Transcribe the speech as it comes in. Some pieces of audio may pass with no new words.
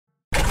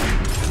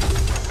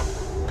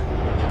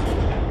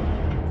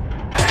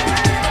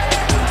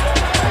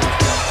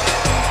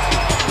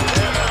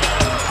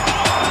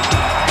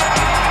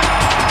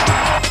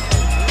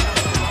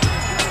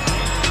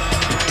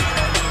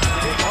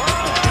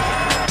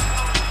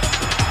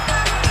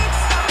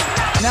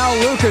now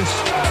Lucas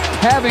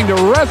having to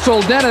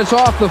wrestle Dennis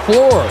off the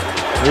floor.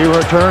 He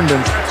returned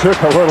and took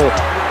a little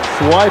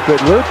swipe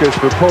at Lucas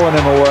for pulling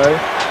him away.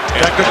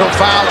 Technical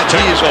foul.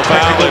 Technical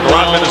foul, and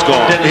Rodman is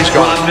gone. He's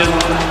gone. Rodman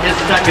is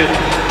second.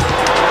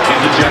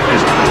 He's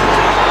ejected.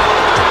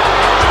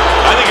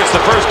 I think it's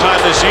the first time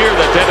this year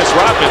that Dennis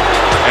Rodman,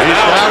 and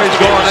now he's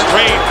going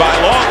restrained by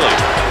Longley.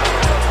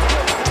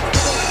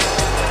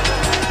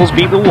 Bulls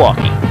beat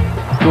Milwaukee.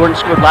 Jordan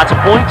scored lots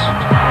of points.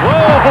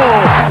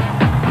 Whoa!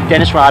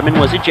 Dennis Rodman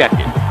was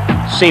ejected.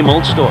 Same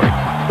old story.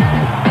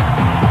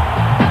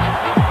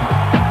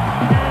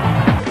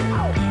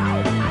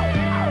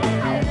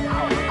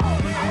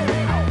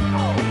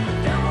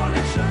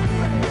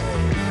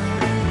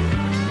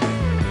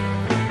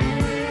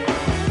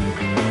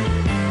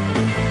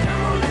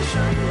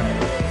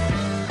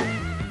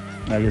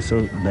 I get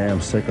so damn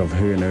sick of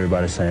hearing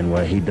everybody saying,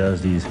 well, he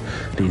does these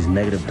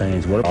negative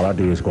things. Well, all I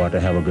do is go out there,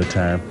 have a good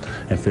time,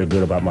 and feel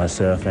good about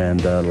myself,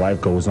 and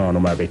life goes on no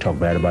matter if they talk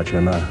bad about you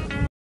or not.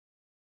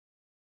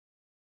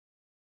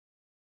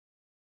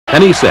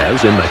 And he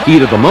says, in the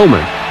heat of the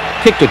moment,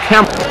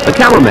 the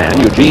cameraman,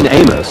 Eugene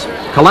Amos,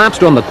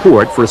 collapsed on the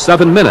court for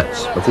 7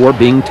 minutes before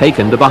being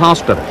taken to the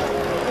hospital.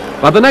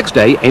 By the next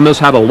day, Amos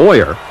had a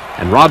lawyer,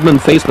 and Rodman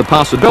faced the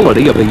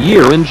possibility of a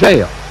year in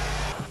jail.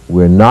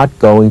 We're not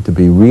going to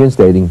be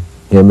reinstating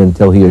him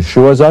until he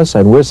assures us,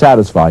 and we're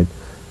satisfied,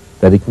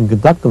 that he can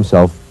conduct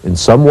himself in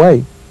some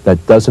way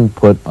that doesn't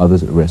put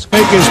others at risk.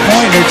 Make his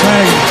point, they're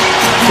trying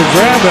to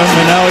grab him,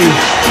 and now he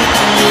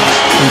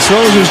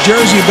throws his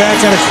jersey back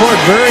on the court,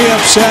 very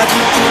upset,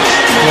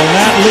 will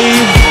not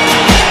leave.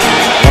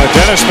 Well,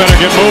 Dennis better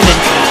get moving,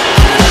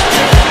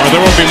 or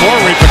there will be more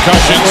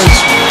repercussions.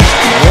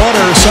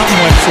 Water or something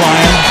went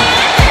flying.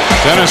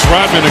 Dennis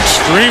Rodman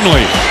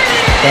extremely.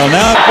 Well,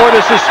 now For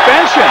the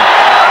suspension.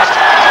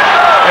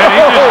 And he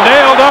just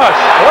nailed us.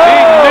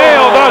 He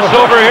nailed us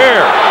over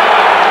here.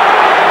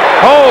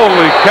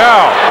 Holy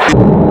cow.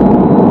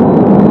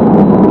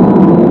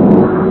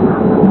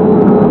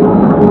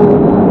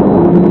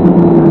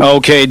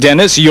 Okay,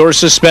 Dennis, you're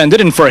suspended,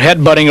 and for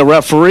headbutting a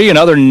referee,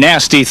 another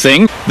nasty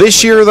thing.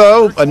 This year,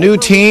 though, a new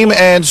team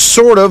and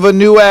sort of a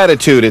new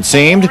attitude, it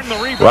seemed.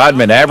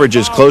 Rodman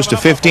averages close to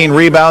 15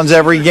 rebounds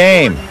every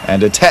game,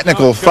 and a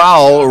technical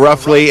foul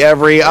roughly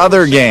every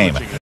other game.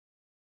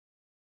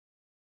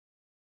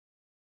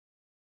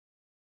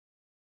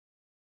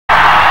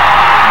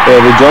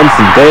 David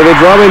Johnson, David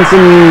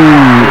Robinson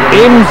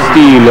im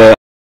Stile.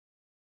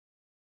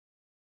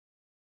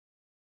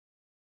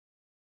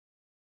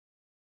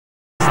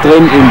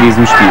 Drin in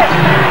diesem Spiel.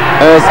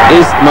 Es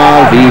ist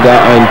mal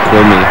wieder ein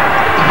Krimi.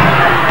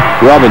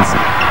 Robinson.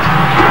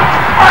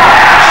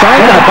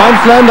 Scheitert beim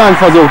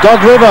Slam-Dunk-Versuch.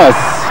 Doc Rivers.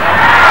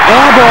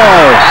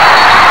 Airball.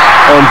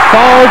 Und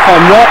Foul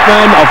von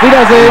Rodman. Auf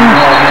Wiedersehen.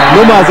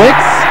 Nummer 6.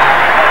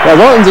 Da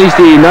sollten sich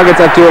die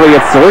Nuggets-Akteure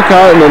jetzt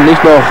zurückhalten und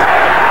nicht noch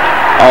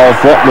auf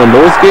Rodman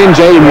losgehen.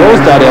 Jalen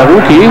Rose, da der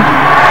Rookie.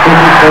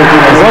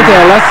 Das sollte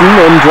er lassen,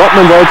 und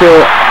Rodman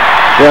sollte,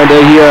 während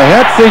er hier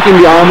herzlich in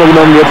die Arme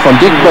genommen wird von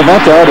Dick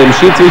Beretta, dem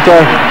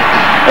Schiedsrichter,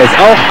 es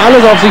auch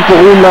alles auf sich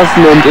beruhen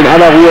lassen und in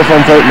aller Ruhe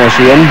vom Feld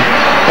marschieren.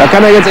 Da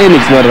kann er jetzt eh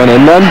nichts mehr dran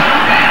ändern.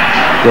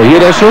 So, hier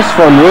der Schuss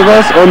von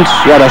Rivers, und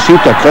ja, da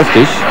schiebt er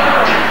kräftig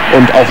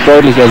und auch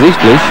deutlich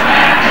ersichtlich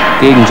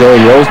gegen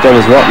Jalen Rose,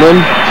 Dennis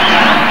Rodman.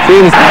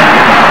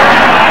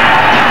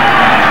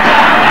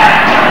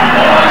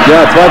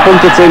 Ja, 2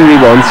 Punkte, 10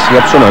 Rebounds, ich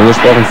habe es schon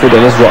angesprochen, für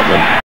Dennis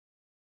Rodman.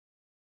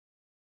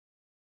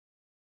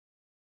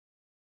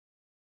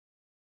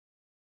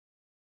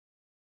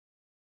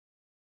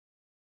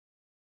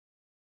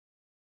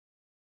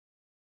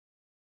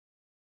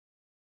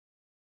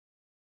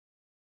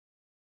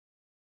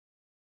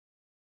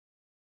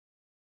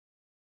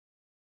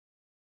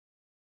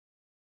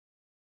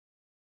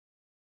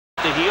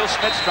 The heel,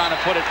 Smith's trying to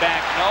put it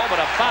back, no, but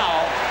a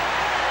foul.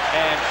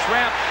 And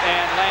Shrimp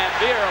and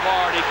Lambier have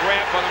already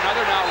grabbed one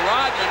another. Now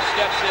Rodman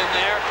steps in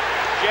there.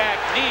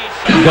 Jack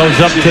Neese goes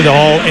up to the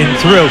hole and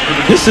through.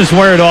 This is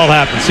where it all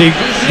happened. See,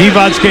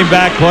 Divac came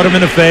back, caught him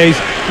in the face.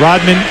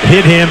 Rodman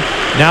hit him.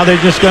 Now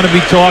they're just going to be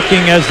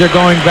talking as they're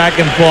going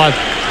back and forth.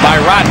 By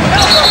Rodman.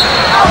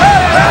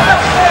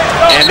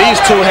 And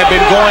these two have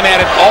been going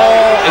at it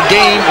all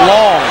game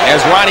long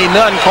as Ronnie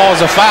Nunn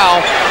calls a foul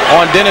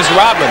on Dennis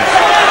Rodman.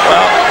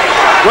 Well,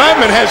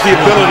 Rodman has the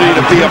ability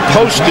to be a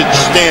postage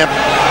stamp,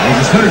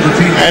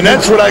 and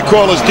that's what I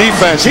call his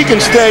defense. He can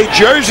stay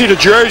jersey to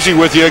jersey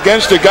with you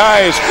against a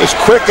guy as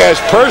quick as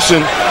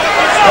person.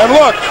 And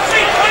look,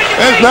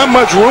 there's not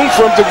much room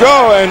for him to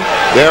go, and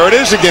there it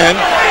is again.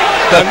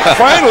 And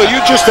finally,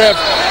 you just have,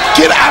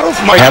 get out of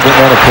my... Haven't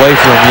run a play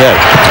for him yet.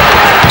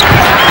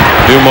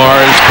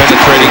 Dumars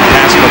penetrating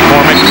past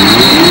McCormick.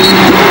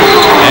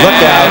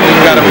 Look out, we've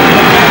got a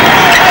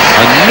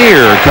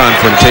near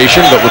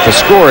confrontation, but with the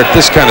score at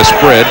this kind of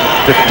spread,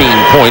 15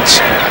 points,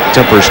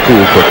 tempers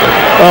cool quickly.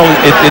 Well,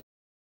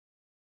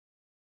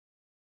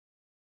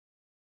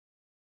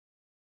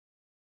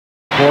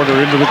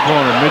 Porter into the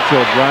corner.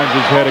 Mitchell drives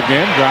his head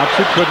again, drops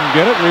it, couldn't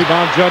get it.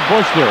 Rebound, Judd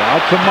Bushler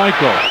out to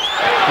Michael.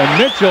 And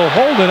Mitchell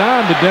holding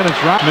on to Dennis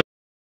Rodman.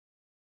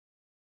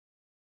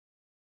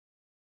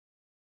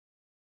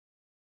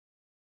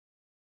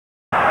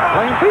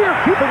 Playing Fear,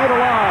 keeping it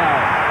alive.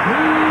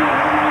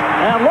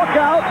 And look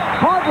out,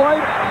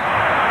 Cartwright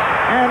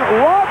and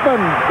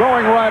Rodman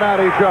going right at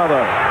each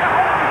other.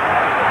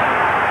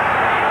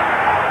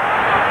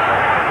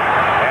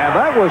 And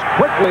that was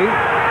quickly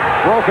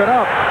broken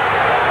up.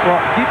 Well,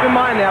 keep in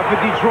mind now for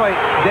Detroit,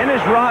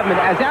 Dennis Rodman,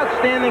 as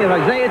outstanding as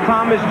Isaiah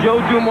Thomas,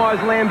 Joe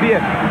Dumars, Lambier,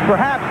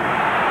 perhaps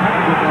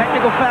the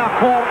technical foul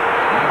call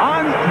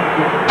on.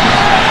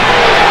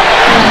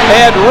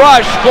 And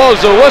Rush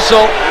blows the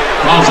whistle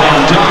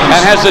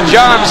and has a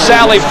John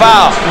Sally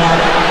foul.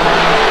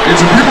 It's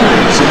a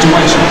penalty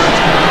situation.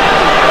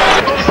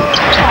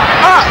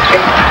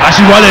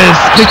 Archie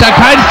Wallace kriegt da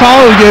keinen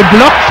Foul,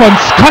 geblockt von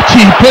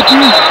Scotty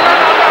Pippen.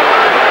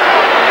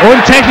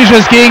 Und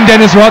technisches gegen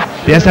Dennis Rodman.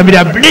 Der ist dann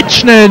wieder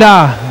blitzschnell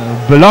da.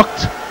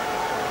 Blockt.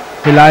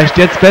 Vielleicht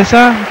jetzt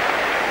besser.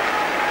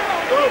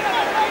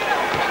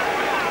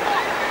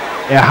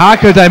 Er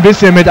hakelt ein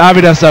bisschen mit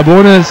Arvydas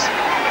Sabonis.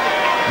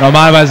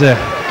 Normalerweise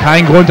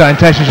kein Grund, ein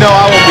technisches. No,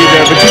 I won't be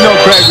there, but you know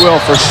Craig will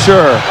for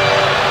sure.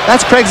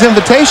 That's Craig's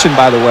invitation,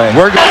 by the way.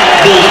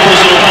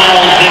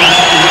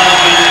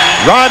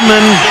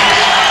 Rodman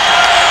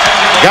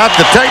got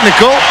the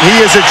technical.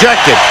 He is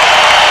ejected.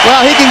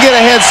 Well, he can get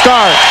a head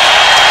start.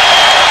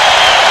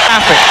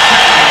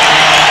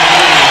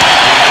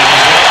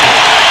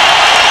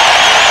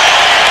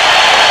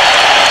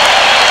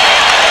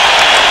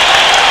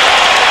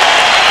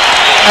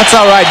 That's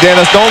all right,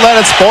 Dennis. Don't let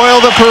it spoil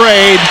the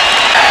parade.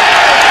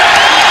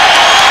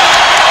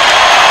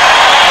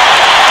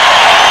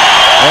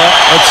 Well,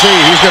 let's see.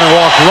 He's going to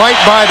walk right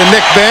by the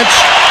Knick bench.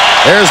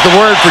 There's the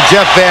word for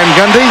Jeff Van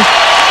Gundy.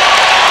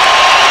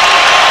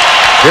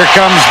 Here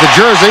comes the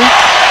jersey.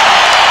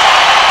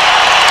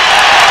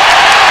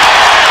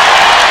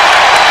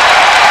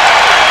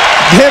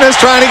 Dennis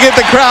trying to get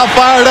the crowd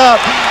fired up.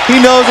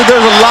 He knows that there's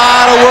a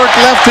lot of work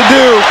left to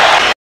do.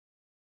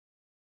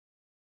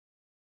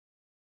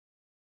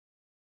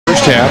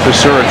 First half,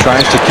 Asura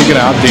tries to kick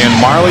it out. Dan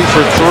Marley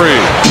for three.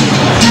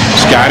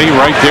 Scotty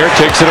right there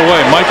takes it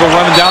away. Michael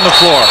running down the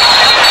floor.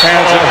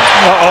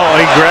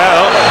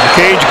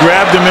 Cage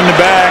grabbed him in the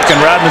back, and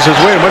Rodman says,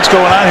 wait, what's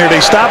going on here?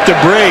 They stopped the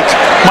break.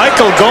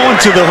 Michael going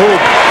to the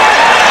hoop.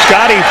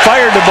 Scotty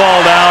fired the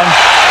ball down.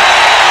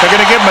 They're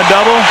going to give him a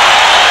double.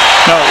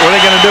 No, what are they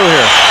going to do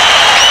here?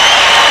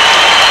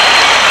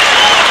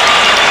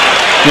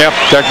 Yep,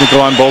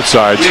 technical on both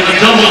sides. We have a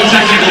double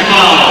technical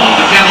foul.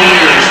 The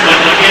Cavaliers,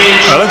 Michael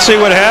Cage. Let's see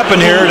what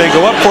happened here. They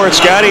go up for it.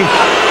 Scotty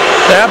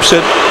taps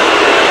it.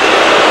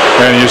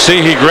 And you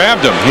see he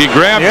grabbed him. He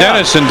grabbed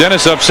Dennis, and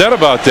Dennis upset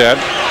about that.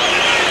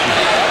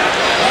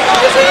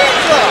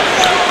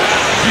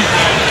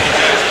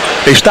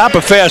 They stop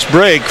a fast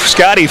break.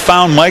 Scotty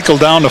found Michael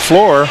down the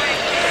floor.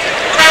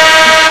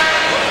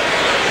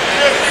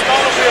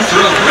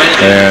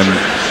 And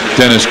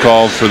Dennis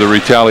called for the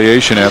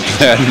retaliation after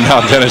that.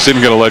 Now Dennis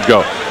isn't going to let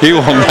go. He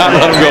will not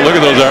let him go. Look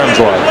at those arms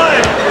wide.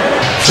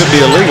 Should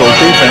be illegal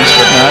defense,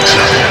 but not.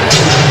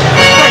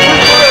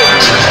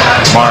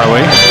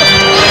 Marley.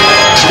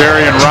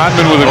 Perry and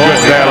Rodman with a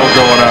good battle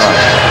going on.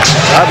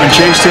 Rodman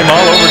chased him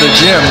all over the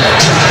gym.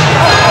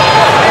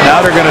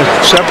 Now they're going to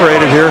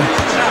separate it here.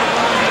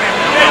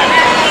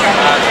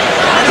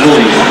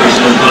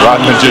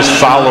 Rodman just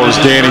follows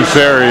Danny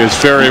Ferry as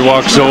Ferry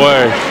walks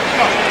away.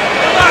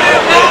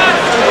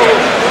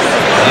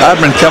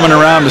 Rodman coming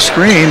around the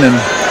screen, and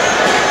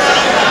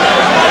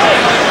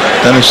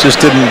Dennis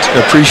just didn't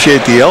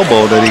appreciate the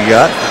elbow that he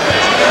got.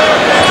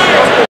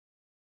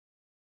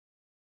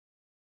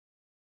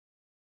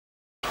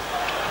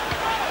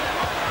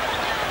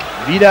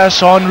 Wieder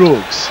Sean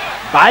Rooks.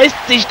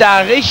 Beißt sich da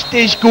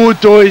richtig gut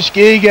durch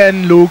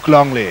gegen Luke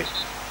Longley.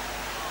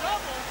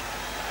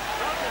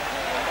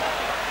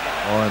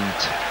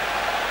 Und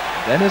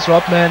Dennis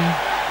Rodman,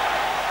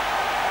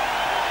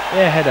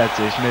 er heddert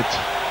sich mit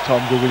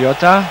Tom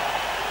Gugliotta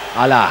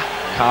à la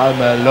Karl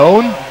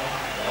Malone.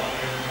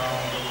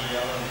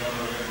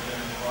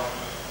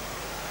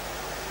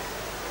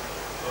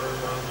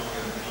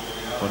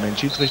 Von den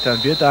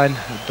Schiedsrichtern wird ein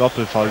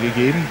Doppelfoul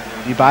gegeben.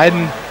 Die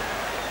beiden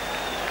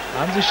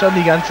haben sich schon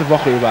die ganze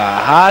Woche über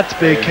hart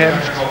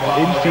bekämpft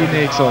in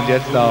Phoenix und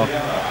jetzt auch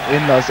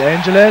in Los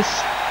Angeles.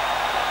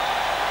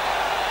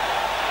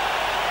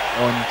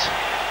 Und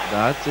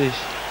da hat sich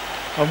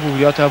Tom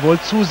Gugliotta wohl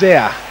zu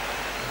sehr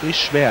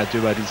beschwert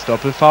über dieses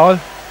Doppelfoul.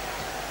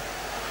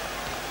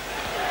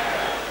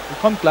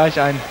 Bekommt gleich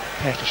ein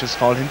technisches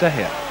Foul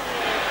hinterher.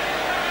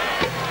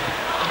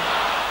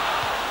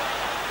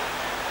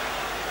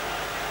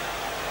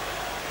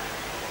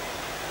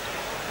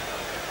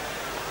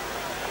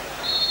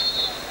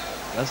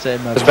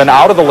 Has been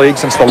out of the league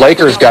since the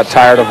Lakers got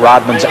tired of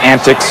Rodman's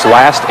antics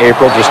last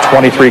April, just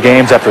 23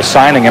 games after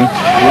signing him.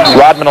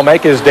 Rodman will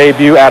make his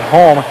debut at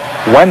home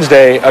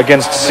Wednesday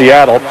against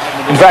Seattle.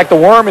 In fact, the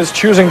Worm is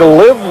choosing to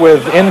live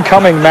with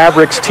incoming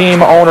Mavericks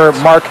team owner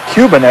Mark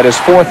Cuban at his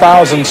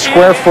 4,000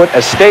 square foot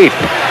estate.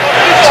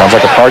 Sounds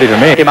like a party to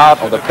me. Came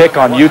out with a pick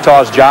on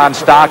Utah's John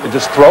Stockton,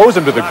 just throws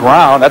him to the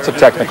ground. That's a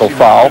technical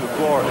foul.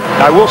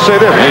 I will say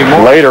this.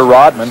 Later,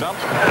 Rodman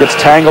gets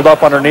tangled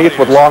up underneath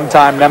with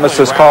longtime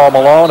nemesis Karl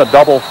Malone. A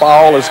double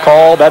foul is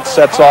called. That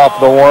sets off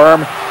the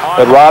worm.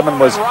 But Rodman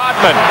was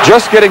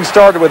just getting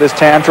started with his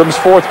tantrums.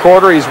 Fourth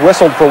quarter, he's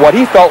whistled for what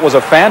he felt was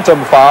a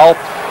phantom foul.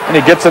 And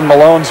he gets in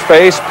Malone's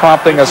face,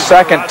 prompting a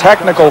second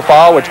technical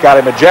foul, which got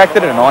him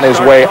ejected. And on his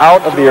way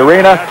out of the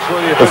arena,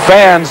 the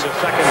fans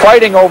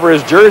fighting over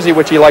his jersey,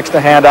 which he likes to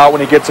hand out when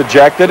he gets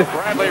ejected.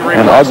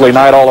 An ugly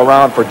night all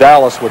around for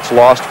Dallas, which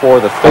lost for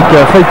the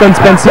Fulton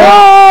Spencer.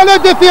 Oh, le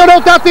défi en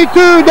haute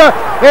altitude.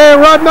 Et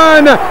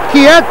Rodman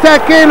qui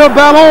attaquait le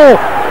ballon.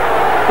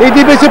 Il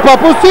dit, mais c'est pas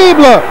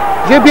possible.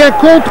 J'ai bien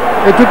compris.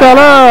 Et tout à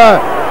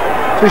l'heure,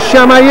 se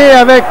chamailler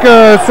avec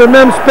ce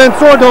même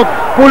Spencer. Donc,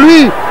 pour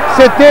lui,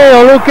 c'était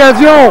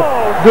l'occasion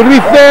de lui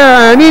faire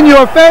un in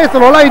your face.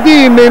 Alors là, il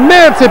dit, mais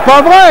merde, c'est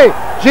pas vrai.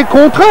 J'ai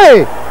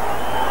contré.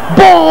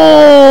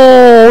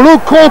 Bon, le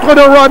contre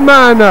de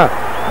Rodman.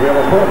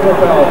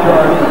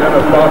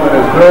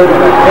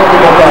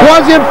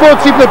 Troisième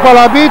faute sifflée par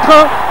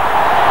l'arbitre.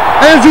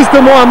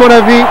 Injustement, à mon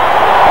avis.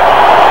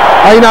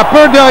 Ah, il n'a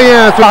peur de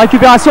rien. La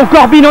récupération,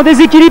 Corbin en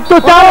déséquilibre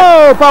total.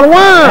 Oh, pas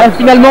loin. Et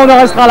finalement, on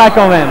en restera là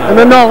quand même. Et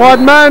maintenant,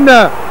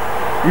 Rodman.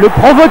 Le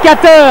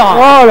provocateur.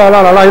 Oh là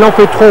là là là, il en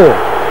fait trop.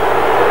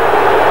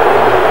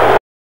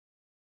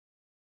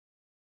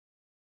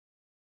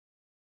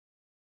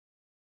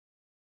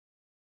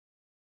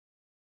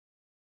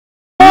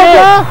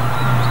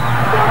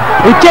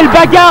 Et quelle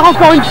bagarre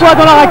encore une fois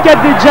dans la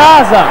raquette des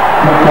Jazz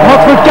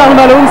entre Karl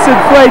Malone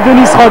cette fois et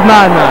Dennis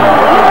Rodman.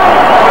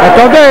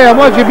 Attendez,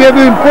 moi j'ai bien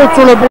vu une faute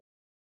sur le bord.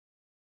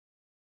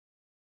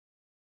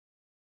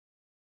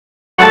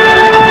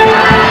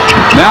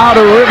 Now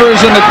to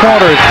Rivers in the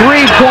corner.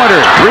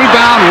 Three-pointer.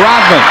 Rebound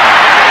Rodman.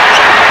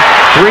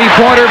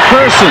 Three-pointer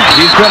Person.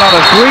 He's been on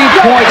a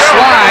three-point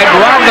slide.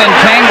 Rodman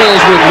tangles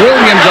with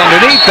Williams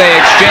underneath. They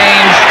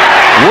exchange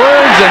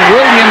words and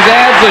Williams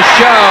adds a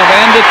shove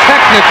and a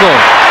technical.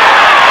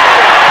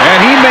 And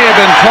he may have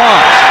been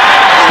tossed.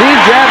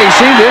 Steve Javie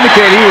seemed to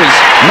indicate he was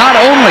not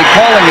only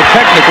calling a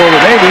technical,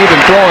 but maybe even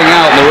throwing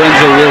out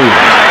Lorenzo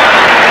Williams.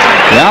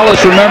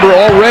 Dallas, remember,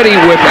 already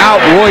without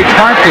Roy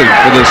Tarpley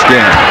for this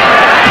game.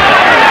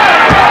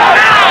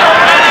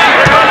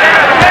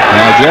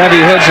 Now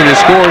Javie heads to the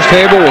scores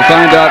table. We'll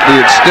find out the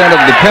extent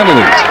of the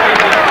penalties.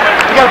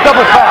 You got a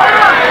double foul.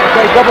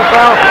 Okay, double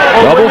foul.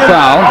 Double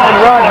foul. And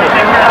Rodman.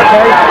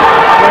 Okay,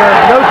 there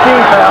are no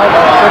team fouls.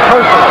 They're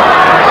personal.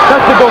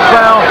 Technical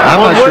foul.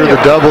 I'm not sure the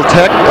double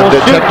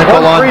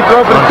technical on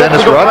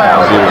Dennis Rodman.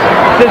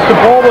 Since the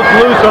ball was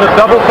loose on a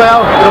double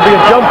foul, it'll be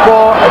a jump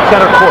ball at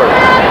center court.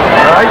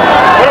 All right?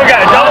 What do we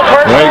got? A double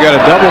person? Well, you got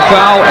a double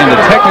foul and a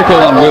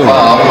technical on Williams.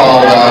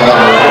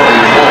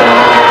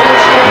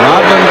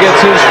 Rodman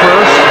gets his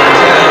first.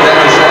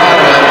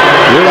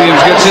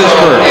 Williams gets his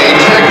first.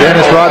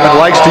 Dennis Rodman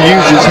likes to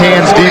use his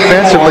hands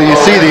defensively. You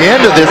see the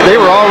end of this, they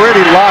were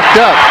already locked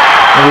up.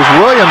 It was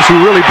Williams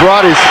who really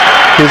brought his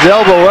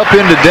elbow up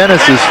into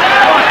Dennis's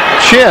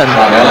chin.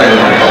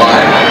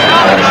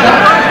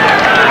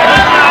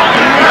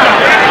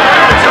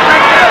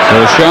 So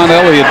Sean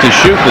Elliott to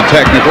shoot the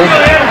technical.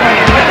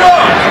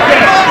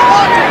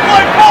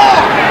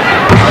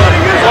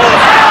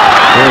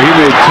 Well, he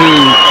made two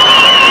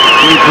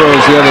free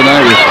throws the other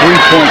night with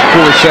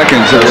 3.4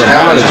 seconds. That were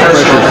about as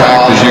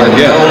pressure-packed as you can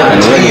get in a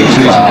regular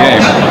season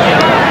game.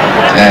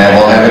 And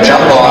we'll have a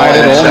jump ball.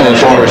 It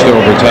almost forced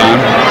overtime.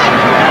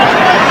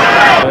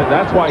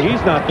 That's why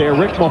he's not there.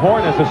 Rick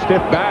Mahorn has a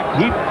stiff back.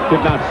 He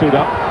did not suit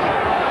up.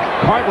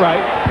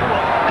 Cartwright.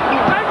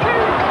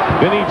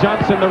 Vinnie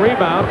Johnson the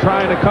rebound,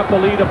 trying to cut the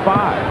lead of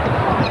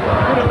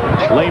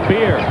 5. Lane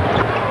Beer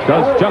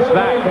does just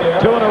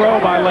that. 2 in a row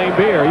by Lane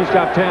Beer. He's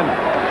got 10.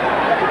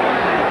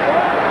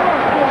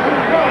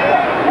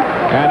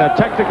 And a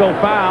technical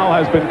foul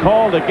has been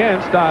called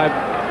against,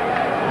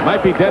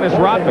 might be Dennis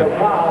Rodman.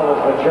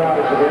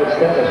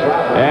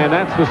 And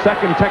that's the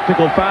second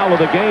technical foul of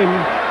the game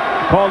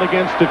called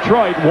against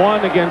Detroit.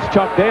 1 against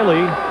Chuck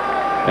Daly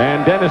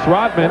and Dennis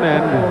Rodman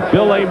and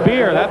Bill Lane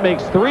Beer. That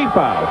makes 3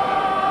 fouls.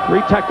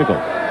 3 technical.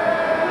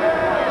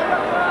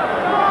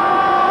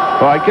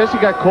 Well, I guess he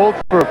got called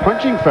for a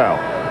punching foul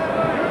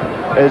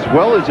as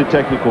well as a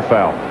technical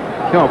foul.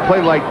 You know, a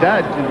play like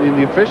that, and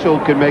the official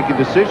can make a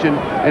decision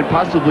and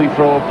possibly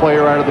throw a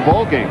player out of the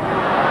ball game.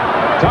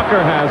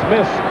 Tucker has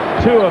missed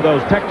 2 of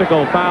those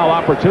technical foul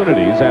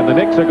opportunities, and the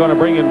Knicks are going to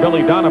bring in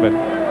Billy Donovan,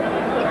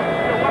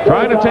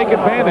 trying to take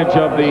advantage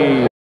of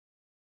the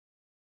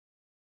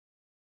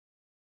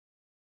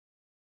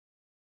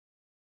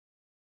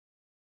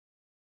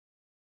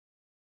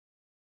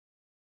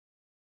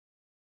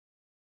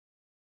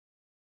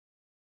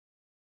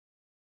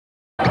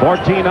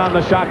 .14 on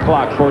the shot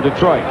clock for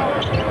Detroit.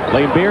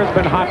 Lane Beer's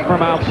been hot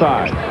from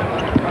outside.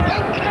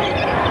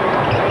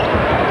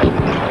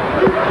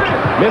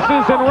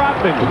 Misses and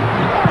Rodman.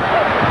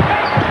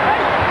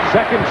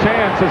 Second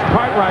chance as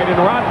Cartwright and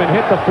Rodman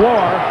hit the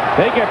floor.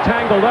 They get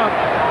tangled up.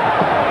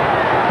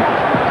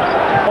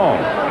 Oh.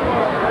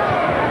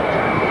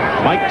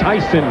 Mike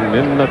Tyson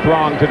in the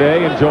throng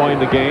today, enjoying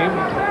the game.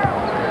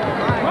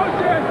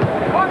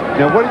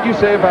 Now, what did you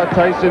say about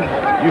Tyson?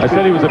 I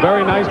said he was a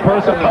very nice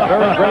person, a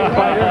very great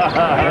fighter,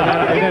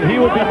 and then he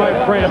would be my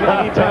friend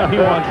anytime he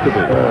wants to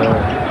be.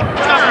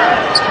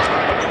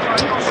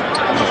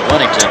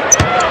 Wennington,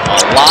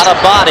 a lot of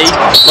body,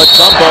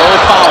 Mutombo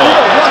foul.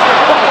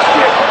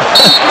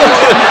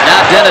 Now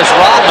Dennis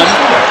Rodman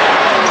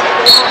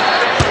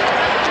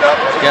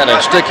got to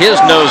stick his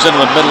nose into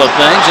the middle of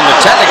things, and the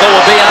technical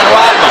will be on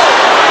Rodman.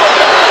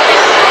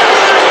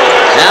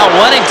 Now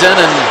Wennington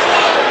and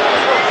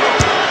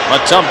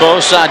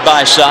Mutombo side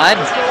by side.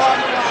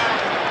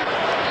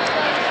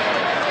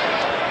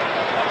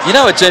 You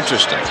know, it's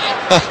interesting.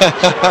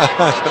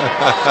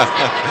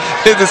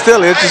 It's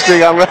still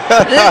interesting.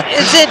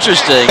 It's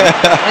interesting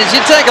as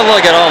you take a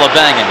look at all the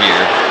banging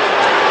here.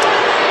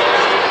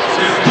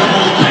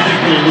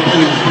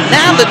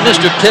 Now that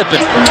Mr. Pippen,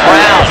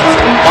 Brown,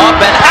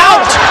 bump and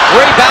out.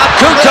 Rebound,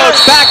 Kukoc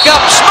back up,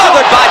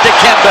 smothered by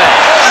Dikembe.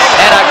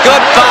 And a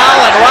good foul,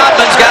 and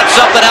Rodman's got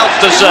something else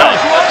to say.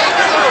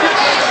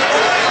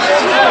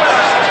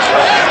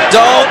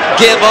 Don't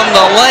give him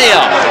the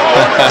layup.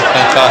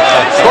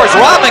 Of course,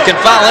 Rodman can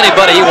foul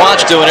anybody he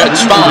wants to, and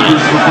it's fine.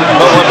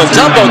 But when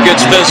Mutombo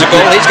gets physical,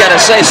 he's got to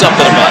say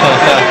something about it.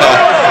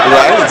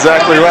 Right,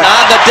 exactly right.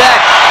 On the deck,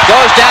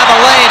 goes down the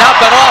lane,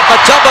 up and off.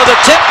 Mutombo the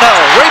tip, no.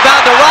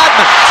 Rebound to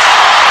Rodman.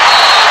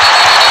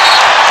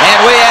 And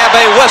we have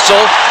a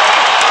whistle.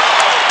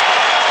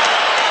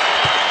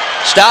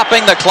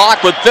 Stopping the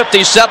clock with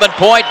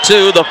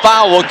 57.2. The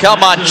foul will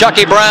come on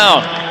Chucky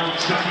Brown.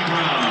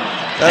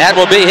 That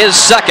will be his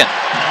second.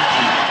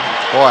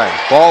 Boy,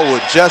 ball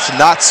would just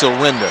not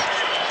surrender.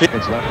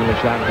 It's left in the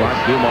shot clock.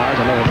 Dumars,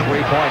 another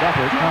three-point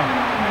effort.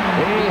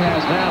 He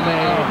has now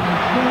made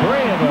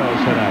 3 of those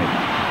tonight.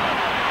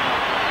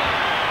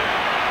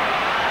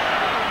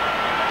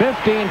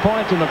 15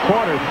 points in the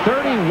quarter,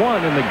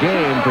 31 in the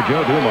game for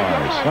Joe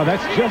Dumars. Well,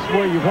 that's just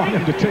where you want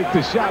him to take the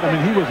shot. I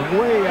mean, he was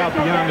way out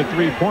beyond the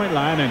three-point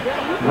line, and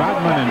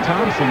Rodman and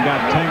Thompson got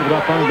tangled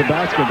up under the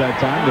basket that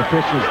time. The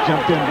officials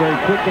jumped in very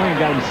quickly and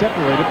got him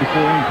separated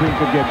before anything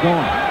could get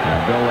going.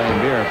 Bill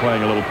Laimbeer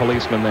playing a little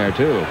policeman there,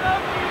 too.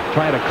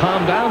 Trying to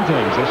calm down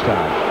things this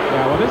time.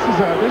 Yeah, well, this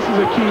is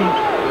a key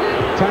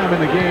time in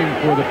the game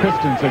for the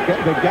Pistons.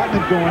 They've gotten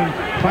it going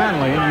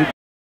finally, and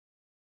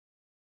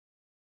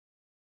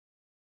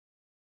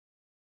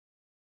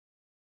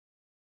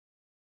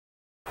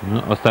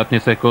Ostatnie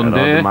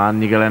sekundy. Rodman,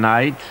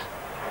 Nigelenite.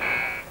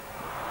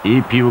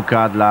 I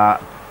piłka dla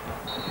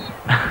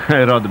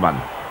Rodman.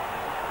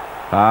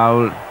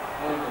 Faul.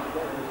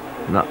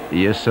 No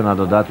i jeszcze na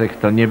dodatek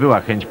to nie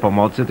była chęć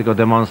pomocy, tylko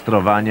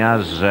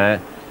demonstrowania, że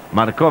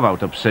markował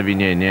to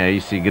przewinienie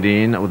AC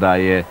Green.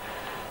 Udaje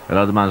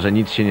Rodman, że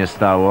nic się nie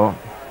stało.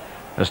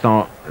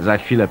 Zresztą za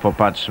chwilę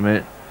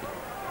popatrzmy.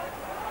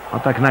 O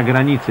tak na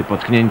granicy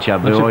potknięcia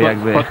było, znaczy,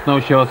 jakby...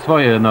 Potknął się o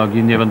swoje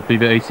nogi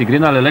niewątpliwie AC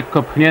Green, ale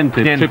lekko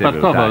pchnięty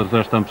przypadkowo był, tak.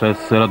 Zresztą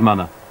przez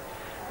Rodmana.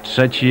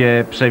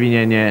 Trzecie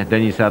przewinienie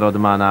Denisa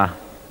Rodmana.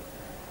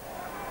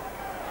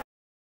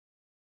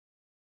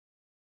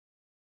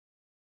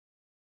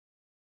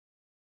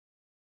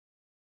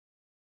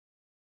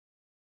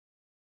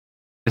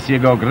 Jest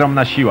jego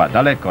ogromna siła,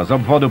 daleko, z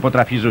obwodu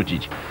potrafi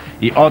rzucić.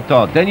 I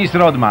oto Dennis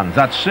Rodman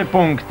za 3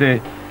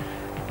 punkty.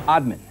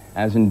 Rodman,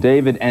 as in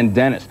David and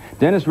Dennis.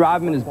 Dennis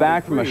Rodman is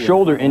back from a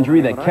shoulder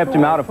injury that kept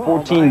him out of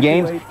 14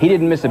 games. He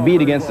didn't miss a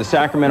beat against the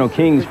Sacramento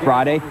Kings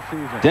Friday.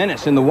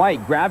 Dennis in the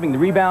white, grabbing the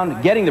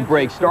rebound, getting the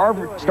break.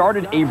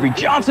 Started Avery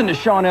Johnson to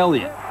Sean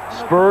Elliott.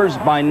 Spurs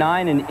by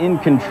 9 and in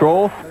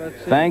control,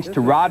 thanks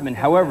to Rodman.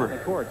 However,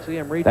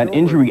 that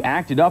injury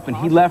acted up and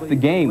he left the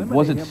game.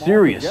 Was it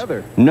serious?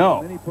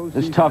 No.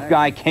 This tough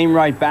guy came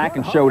right back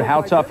and showed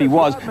how tough he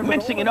was,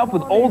 mixing it up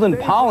with Olden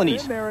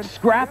Polonies,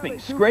 scrapping,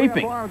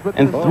 scraping,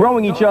 and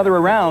throwing each other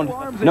around.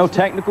 No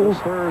technicals.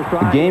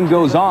 The game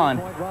goes on,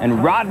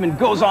 and Rodman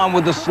goes on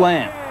with the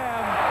slam.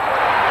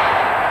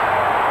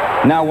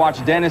 Now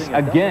watch Dennis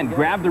again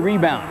grab the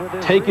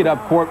rebound, take it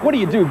up court. What do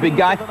you do, big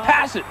guy?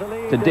 Pass it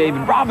to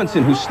David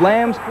Robinson, who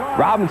slams.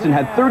 Robinson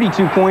had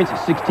 32 points,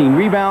 16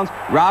 rebounds.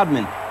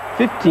 Rodman,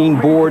 15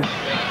 boards.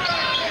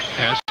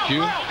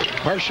 Askew,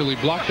 partially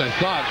blocked, I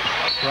thought.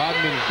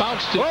 Rodman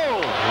bounced it. Whoa!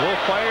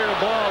 We'll fire the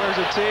ball. There's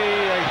a T,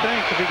 I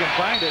think, if he can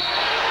find it.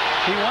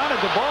 He wanted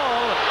the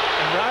ball,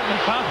 and Rodman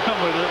found him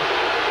with it.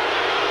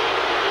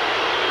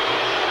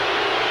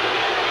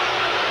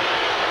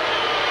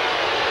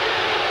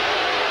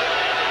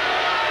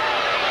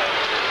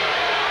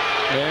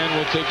 And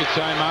we'll take a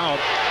timeout.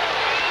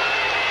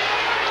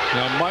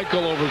 Now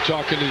Michael over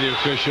talking to the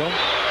official.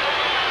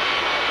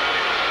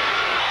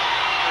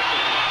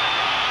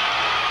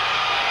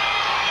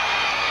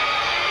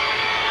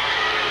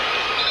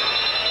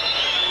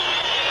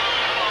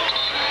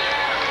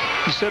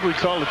 He said we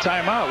called a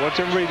timeout. What's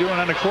everybody doing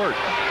on the court?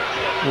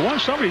 Well,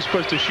 somebody's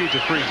supposed to shoot the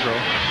free throw.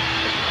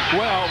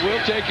 Well,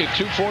 we'll take it.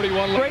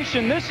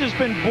 2:41. This has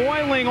been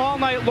boiling all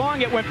night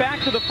long. It went back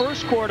to the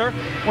first quarter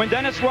when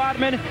Dennis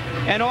Rodman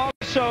and all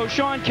so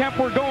Sean Kemp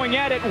were going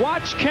at it.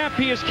 Watch Kemp.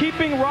 He is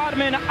keeping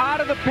Rodman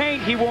out of the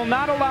paint. He will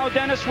not allow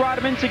Dennis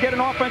Rodman to get an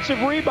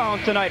offensive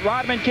rebound tonight.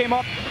 Rodman came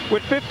up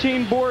with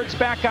 15 boards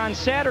back on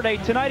Saturday.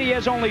 Tonight he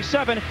has only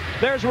 7.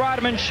 There's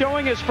Rodman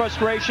showing his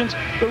frustrations.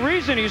 The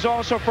reason he's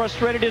also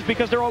frustrated is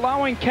because they're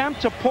allowing Kemp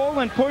to pull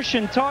and push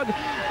and tug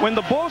when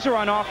the Bulls are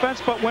on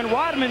offense, but when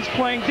Rodman's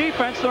playing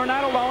defense, they're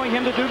not allowing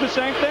him to do the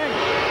same thing.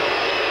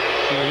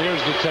 So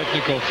here's the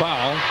technical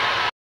foul.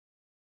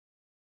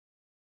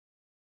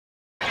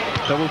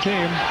 Double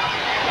team.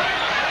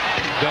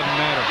 Doesn't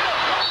matter.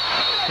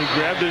 He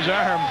grabbed his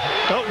arm.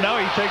 Oh, now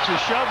he takes a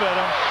shove at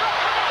him.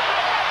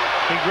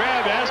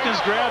 Haskins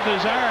grabbed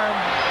his arm.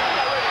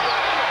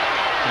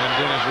 And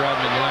Dennis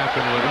Rodman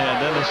laughing with him. And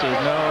Dennis says,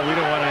 no, we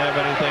don't want to have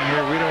anything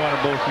here. We don't want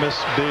to both miss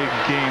big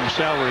game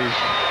salaries.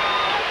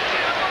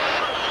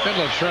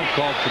 Pedlo Shrimp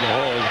called for the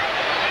hold.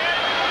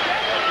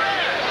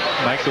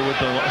 Michael with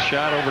the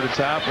shot over the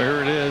top.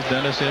 Here it is.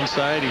 Dennis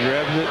inside. He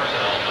grabs it.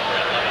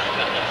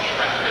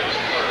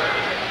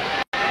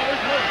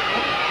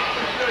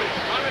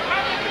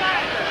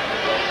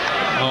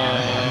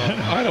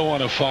 I don't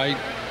want to fight.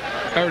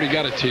 I already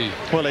got a tee.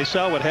 Well, they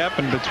saw what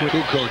happened between.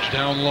 Coach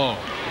down low.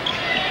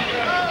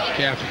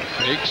 Caffey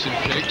fakes and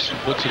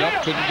puts it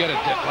up. Couldn't get it.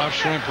 Off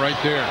Shrimp right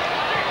there.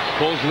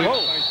 Bulls lead.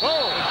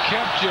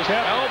 Kemp just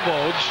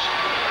elbowed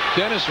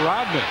Dennis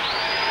Rodman.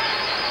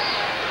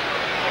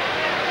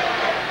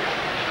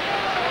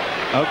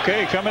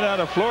 Okay, coming on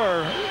the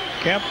floor,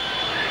 Kemp.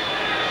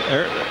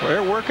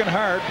 They're working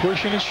hard,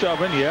 pushing and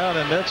shoving. Yeah,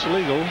 and that's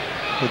legal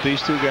with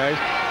these two guys.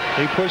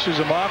 He pushes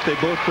them off. They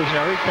both push.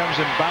 Now he comes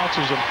and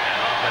bounces them.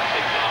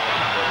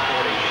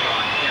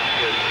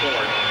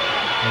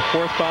 The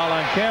 4th foul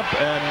on Kemp,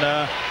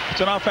 and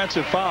it's an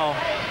offensive foul.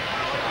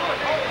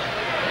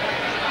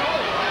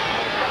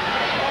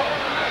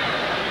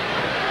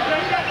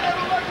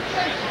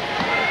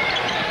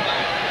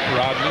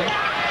 Rodman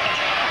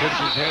puts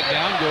his head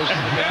down, goes to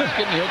the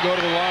basket, and he'll go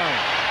to the line.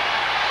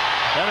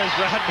 That is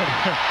Rodman.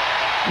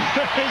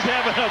 He's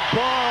having a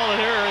ball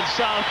here in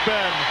South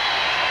Bend.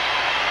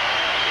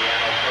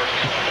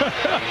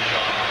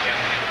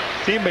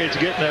 Teammates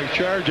getting a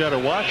charge out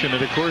of watching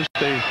it. Of course,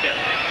 they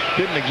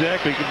didn't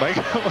exactly.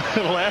 Michael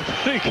laugh.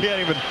 He can't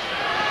even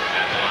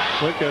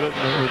look at it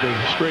with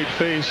a straight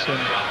face. And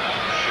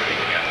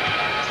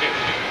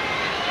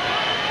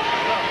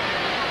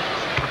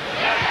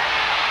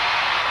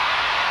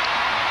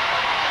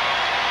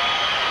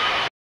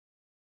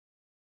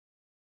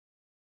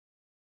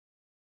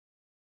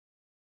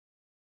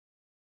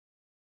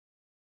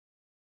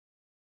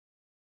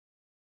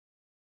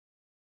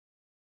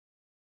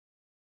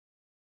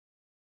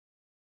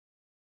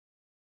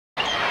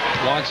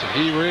Watson,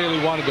 he really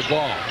wanted the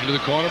ball. Into the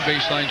corner,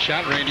 baseline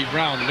shot, Randy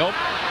Brown. Nope.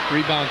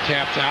 Rebound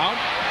tapped out.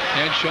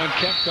 And Sean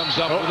Kemp comes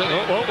up with it.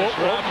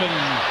 Rodman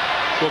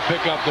will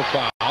pick up the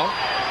foul.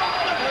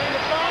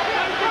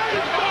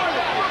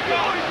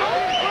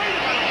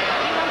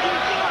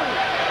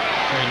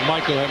 And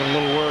Michael having a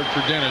little word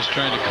for Dennis,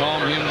 trying to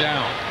calm him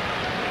down.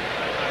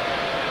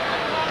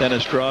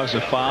 Dennis draws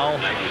a foul.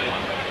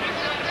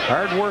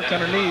 Hard work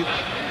underneath.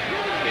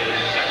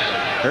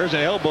 There's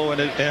an elbow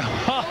and it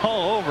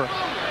all over.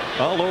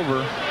 All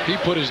over. He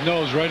put his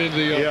nose right into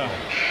the elbow.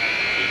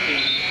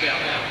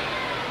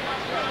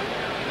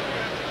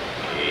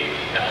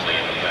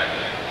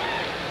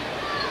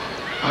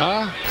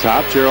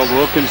 Top, Gerald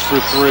Wilkins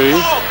for 3.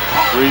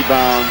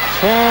 Rebound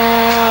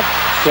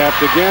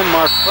tapped again.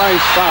 Mark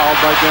Price fouled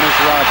by Dennis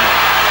Rodman.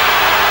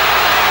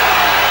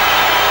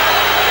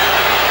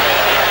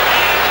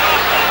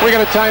 We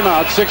got a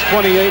timeout.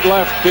 6:28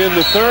 left in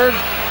the 3rd.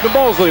 The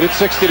Bulls lead at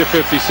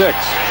 60-56.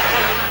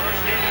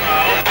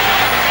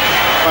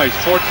 Price,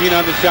 14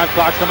 on the shot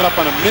clock, coming up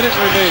on a minute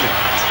remaining.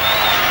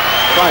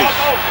 Price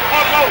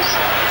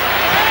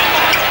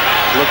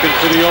looking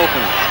for the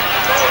opening.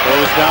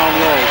 Goes down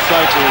low,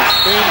 cycles,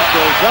 spins,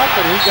 goes up,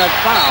 and he got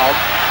fouled.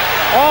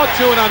 All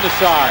 2 and on the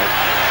side.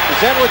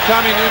 Is that what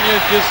Tommy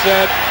Nunez just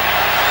said?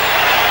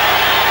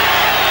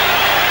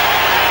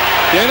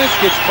 Dennis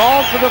gets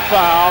called for the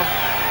foul.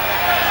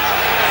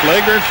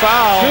 Flagrant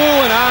foul. 2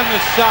 and on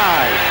the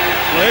side.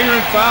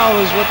 Flagrant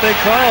foul is what they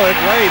call it.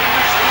 Right.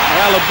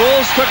 Well, the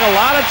Bulls took a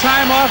lot of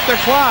time off the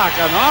clock.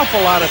 An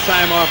awful lot of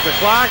time off the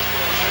clock.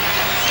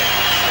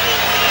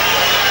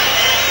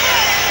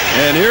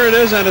 And here it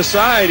is on the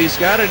side. He's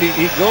got it.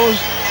 He goes.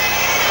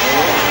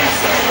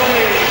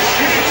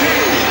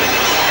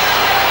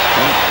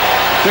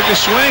 Took a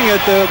swing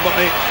at the.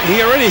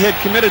 He already had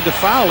committed the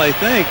foul, I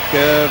think.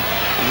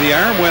 The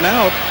arm went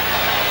out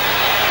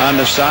on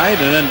the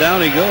side, and then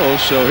down he goes.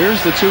 So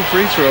here's the 2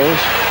 free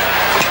throws.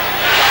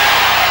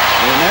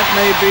 And that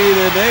may be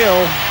the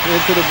nail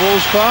into the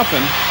Bulls'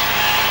 coffin.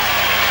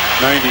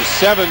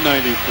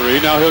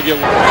 97-93. Now he'll get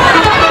one.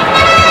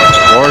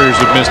 Warriors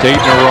have missed 8 in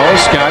a row.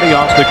 Scotty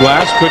off the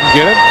glass, couldn't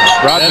get it.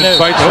 Rodman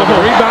fights for the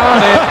rebound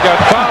and got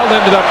fouled,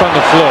 ended up on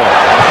the floor.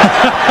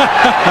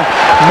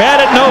 Mad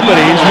at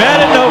nobody. He's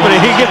mad at nobody.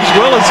 He gives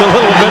Willis a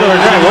little bit of a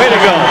drag. Way to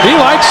go. He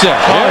likes it.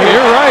 Yeah,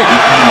 you're right.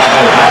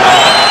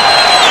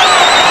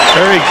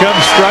 There he comes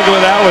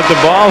struggling out with the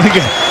ball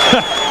again.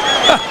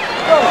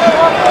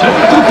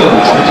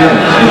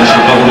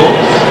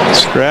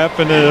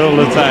 Scrapping it all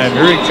the time.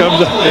 Here he comes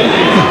up.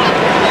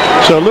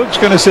 So Luke's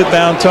going to sit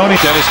down.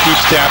 Tony. Dennis keeps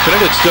tapping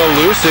it. It's still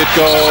loose. It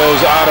goes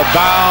out of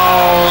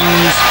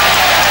bounds.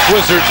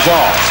 Wizards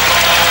ball.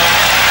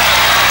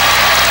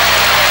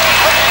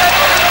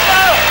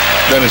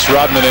 Dennis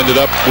Rodman ended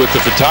up with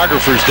the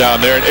photographers down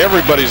there, and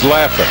everybody's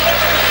laughing.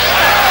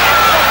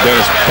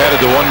 Dennis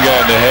patted the one guy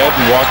in the head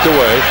and walked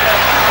away.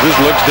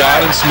 Just looks down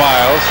and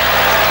smiles.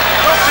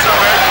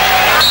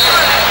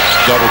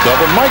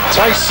 Double-double. Mike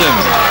Tyson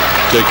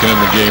taken in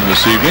the game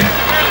this evening.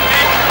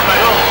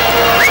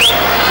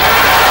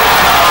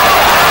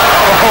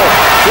 Oh,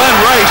 Glenn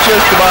Rice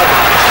just about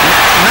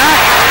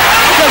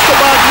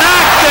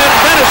knocked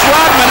Dennis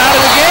Rodman out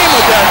of the game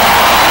with that.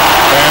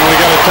 And we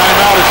got a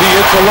timeout as he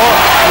hits a long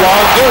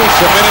deuce.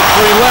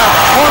 1:03 left.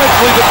 Hornets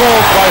lead the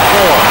Bulls by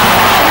 4.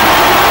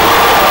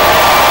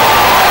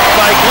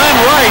 By Glenn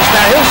Rice.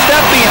 Now he'll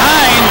step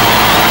behind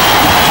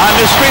on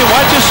the screen.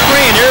 Watch the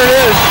screen. Here it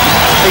is.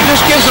 He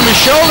just gives him a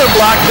shoulder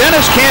block.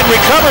 Dennis can't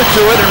recover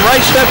to it, and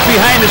Rice steps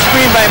behind the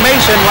screen by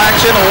Mason,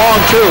 locks in a long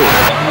two.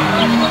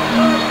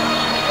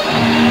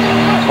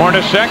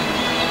 Hornacek.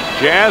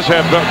 Jazz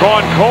have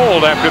gone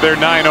cold after their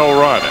 9-0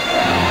 run.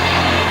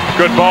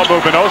 Good ball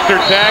movement.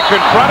 Ostertag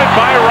confronted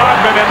by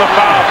Rodman, and the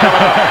foul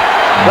coming up.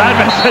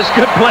 Rodman says,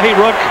 good play,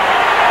 Rook.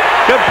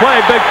 Good play,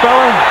 big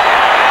fella.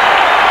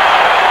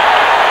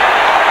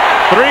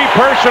 3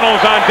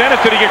 personals on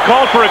Dennis. Did he get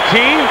called for a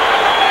team?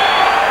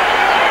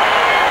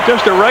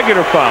 Just a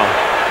regular foul.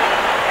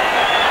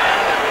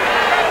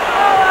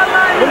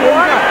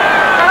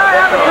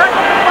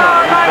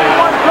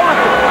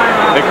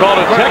 They called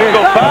a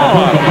technical foul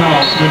on him.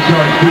 Been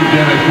charged to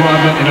Dennis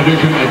Rodman. In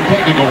addition, a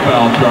technical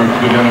foul charge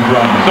to Dennis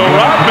Rodman. So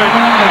Rodman,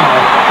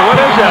 what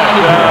is that?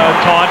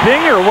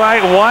 Taunting, or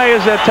why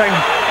is that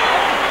technical?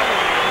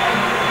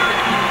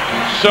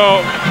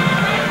 So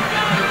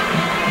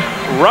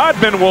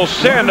Rodman will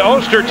send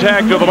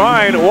Ostertag to the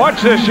line.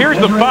 Watch this. Here's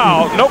the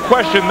foul. No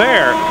question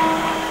there.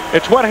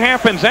 It's what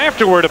happens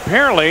afterward,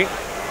 apparently.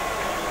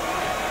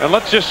 And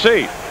let's just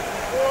see.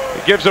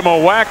 It gives him a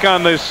whack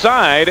on the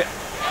side.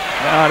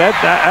 No,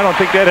 I don't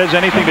think that has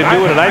anything to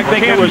do with it. I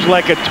think it was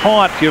like a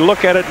taunt. You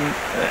look at it,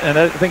 and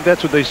I think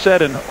that's what they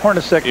said, and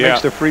Hornacek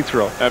makes the free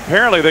throw.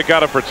 Apparently they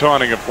got it for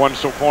taunting of one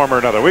form or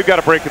another. We've got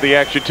a break of the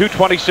action.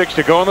 2:26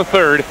 to go in the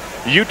third.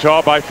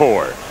 Utah by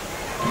 4.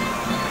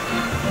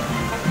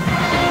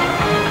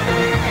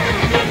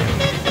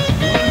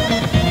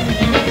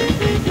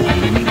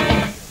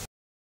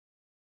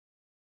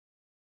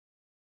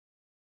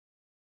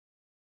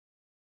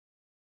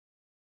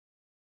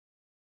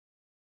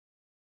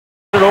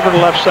 Over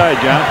the left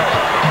side, John.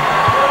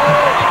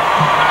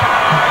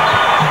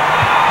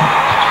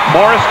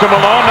 Morris to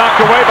Malone,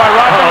 knocked away by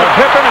Rodman to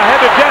Pippen, ahead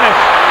to Dennis.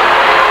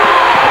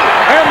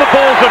 And the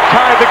Bulls have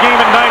tied the game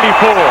at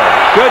 94.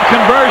 Good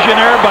conversion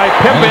there by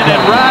Pippen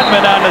and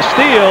Rodman on the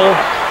steal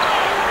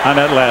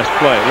on that last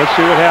play. Let's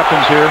see what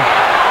happens here.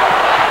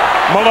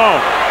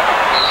 Malone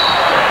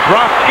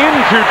dropped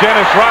into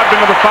Dennis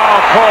Rodman with a foul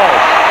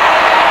call.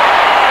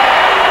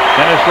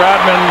 Dennis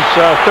Rodman's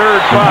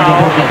third foul.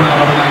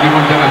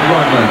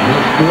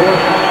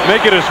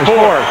 Make it his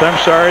fourth. I'm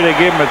sorry, they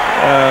gave him a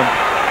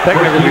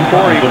technical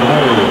before he. To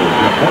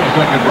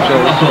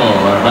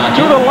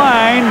the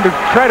line to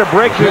try to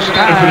break this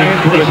tie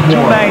with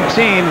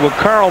 2:19 with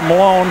Karl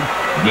Malone.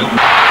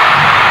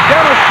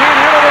 Dennis can't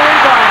handle the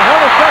rebound.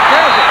 Hornacek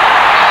has it.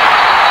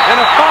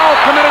 And a foul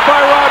committed by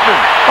Rodman.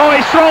 Oh,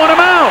 he's throwing him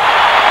out.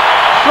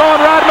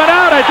 Throwing Rodman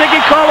out. I think he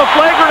called a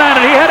flagrant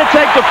on it. He had to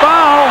take the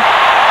foul.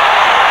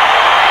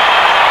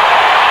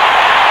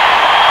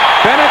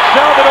 Bennett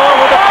Salvador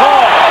with a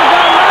call.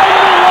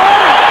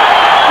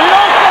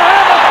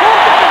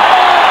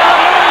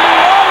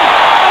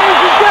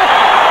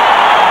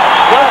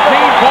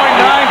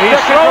 12.9. He's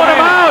throwing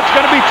him out. It's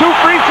going to be 2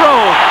 free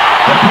throws.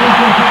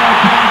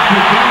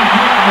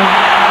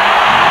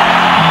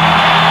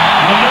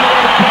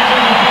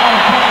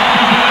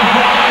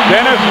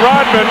 Dennis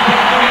Rodman.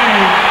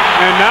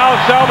 And now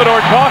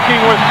Salvador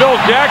talking with Phil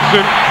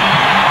Jackson.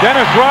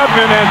 Dennis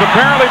Rodman has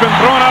apparently been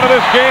thrown out of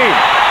this game.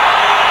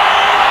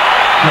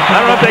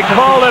 I don't know if they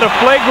call it a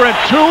flagrant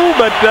 2,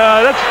 but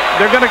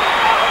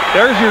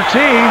there's your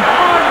tee.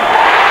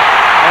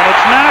 And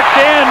it's knocked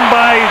in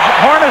by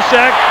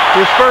Hornacek,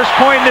 his first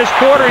point in this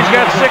quarter. He's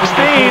got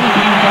 16.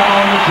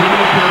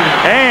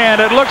 And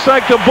it looks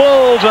like the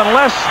Bulls,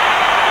 unless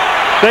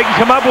they can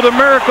come up with a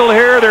miracle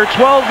here, their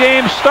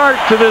 12-game start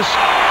to this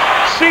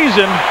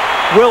season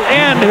will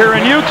end here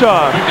in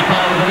Utah.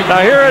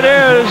 Now here it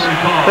is.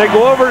 They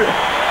go over,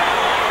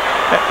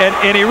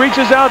 and he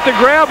reaches out to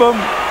grab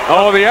him.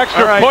 Oh, the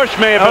extra push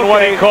may have been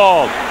what he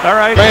called. All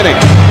right.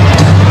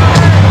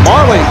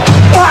 Marley.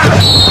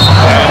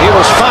 And he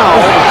was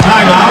fouled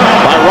by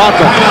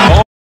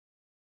Rodman.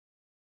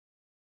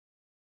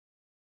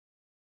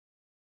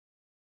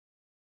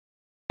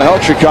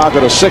 Held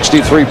Chicago to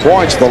 63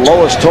 points, the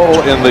lowest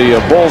total in the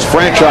Bulls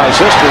franchise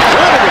history.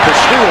 Trying to get the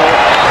steal.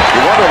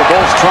 You wonder the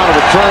Bulls trying to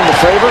return the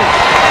favor.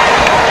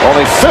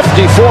 Only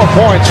 54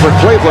 points for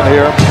Cleveland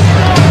here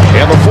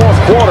in the fourth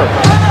quarter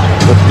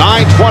with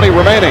 9:20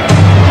 remaining.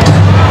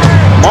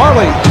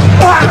 Marley,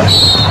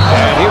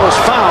 and he was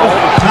fouled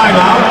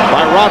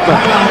by Rodman.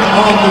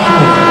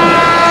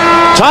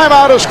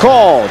 Timeout is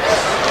called.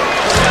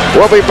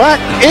 We'll be back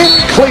in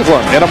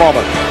Cleveland in a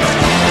moment.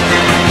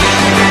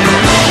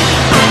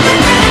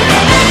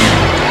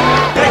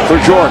 For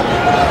Jordan,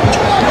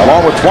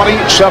 along with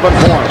 27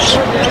 points.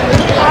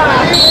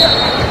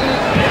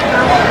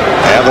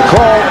 And the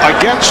call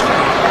against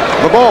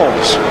the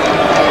Bulls.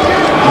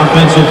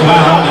 Offensive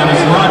foul,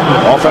 Dennis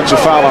Rodman. Offensive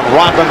foul on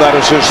Rodman, that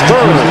is his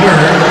third.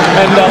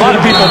 And a lot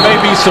of people may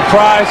be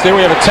surprised. There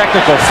we have a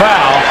technical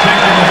foul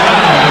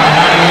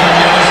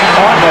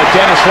on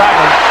Dennis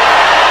Rodman.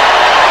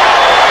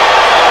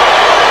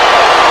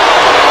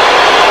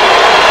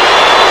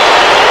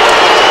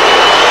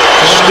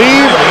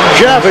 Steve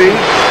Jaffee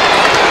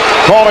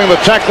calling the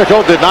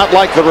technical, did not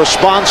like the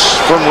response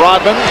from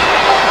Rodman.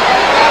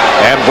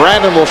 And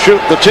Brandon will shoot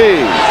the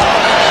tee.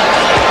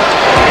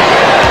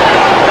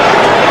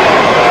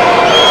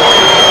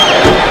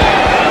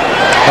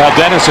 Well,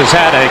 Dennis has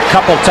had a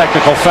couple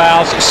technical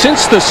fouls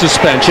since the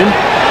suspension,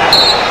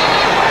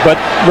 but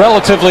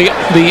relatively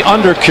the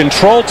under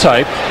control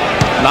type,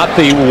 not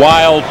the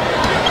wild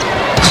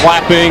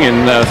clapping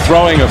and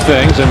throwing of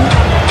things. And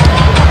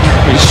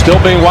he's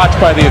still being watched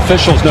by the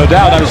officials, no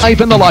doubt.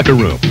 Live in the locker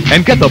room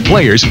and get the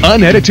players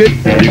unedited.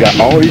 You got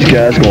all these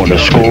guys going to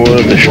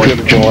scores, the strip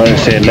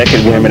joints, and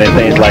naked women and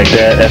things like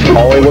that. That's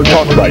all they were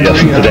talking about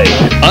yesterday.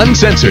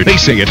 Uncensored,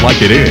 facing it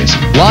like it is.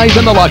 Live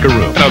in the locker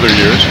room. In other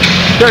years,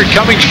 Terry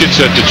Cummings gets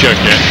set to check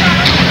in.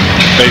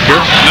 Baker,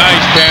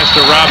 nice pass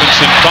to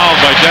Robinson,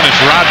 fouled by Dennis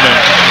Rodman.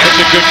 That's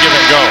a good give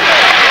and go.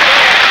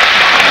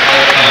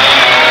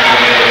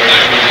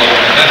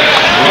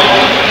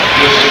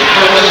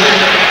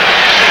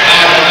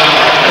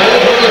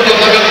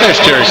 There's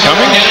Terry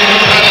Cummings.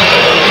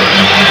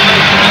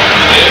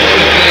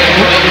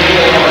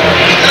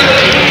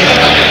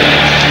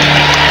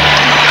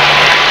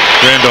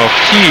 Randolph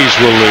Keys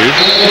will leave.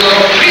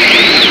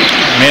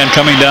 Man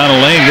coming down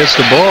the lane gets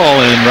the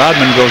ball, and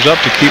Rodman goes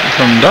up to keep him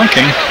from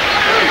dunking.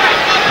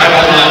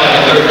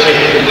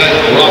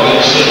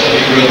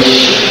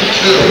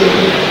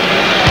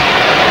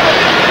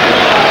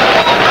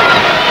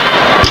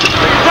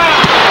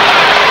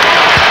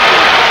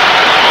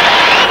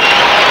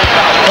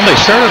 Well, they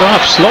started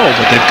off slow,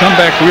 but they've come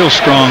back real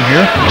strong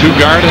here. Two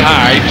guard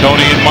high,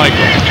 Tony and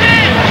Michael.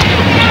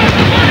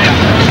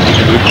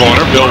 To the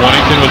corner, Bill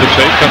Wennington with the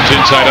fake, comes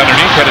inside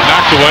underneath, had it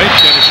knocked away.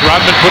 Dennis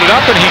Rodman put it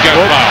up, and he got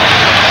fouled.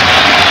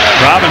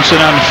 Robinson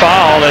on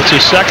foul, that's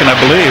his second, I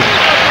believe.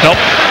 Nope,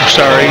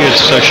 sorry,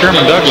 it's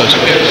Sherman Douglas.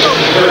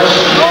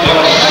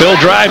 Bill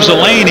drives the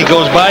lane, he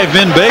goes by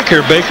Vin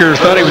Baker. Baker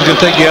thought he was going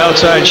to take the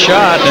outside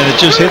shot, and it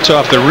just hits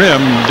off the rim.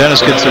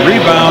 Dennis gets the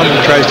rebound,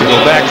 tries to go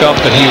back up,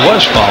 but he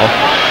was fouled.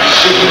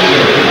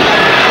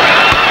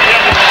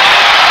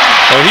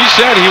 Well, he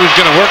said he was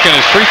going to work on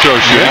his free throw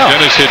shooting. Yeah.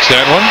 Dennis hits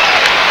that one.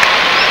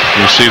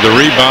 You see the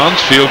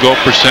rebounds, field goal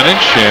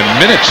percentage, and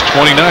minutes,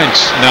 29.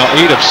 Now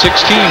 8 of 16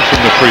 from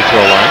the free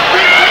throw line.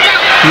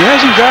 He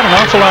hasn't got an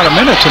awful lot of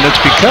minutes, and it's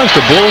because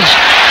the Bulls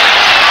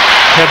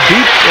have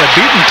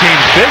beaten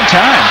teams big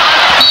time.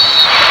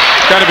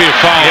 It's got to be a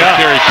foul on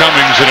Terry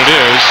Cummings, and it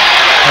is.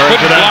 Or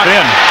is it on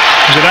Ben?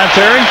 Is it on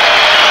Terry?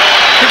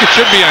 I think it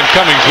should be on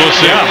Cummings. We'll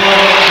see.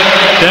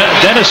 Yeah.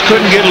 Dennis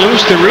couldn't get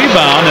loose the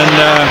rebound, and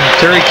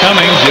Terry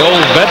Cummings, the old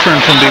veteran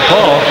from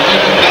DePaul,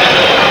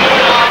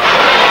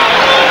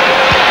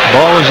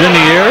 ball is in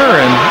the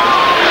air, and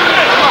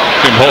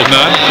him holding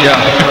on. Yeah.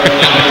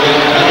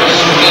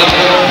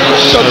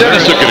 So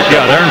Dennis took it again.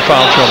 Yeah, they're in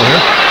foul trouble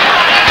here.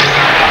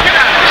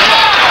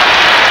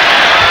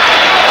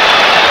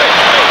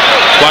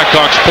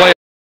 Blackhawks play.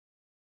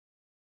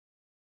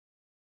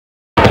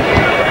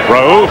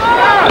 Rove.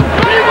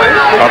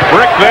 A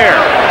brick there.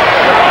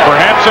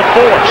 Perhaps a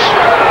force.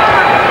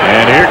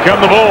 And here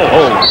come the Bulls.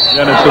 Oh,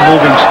 and it's a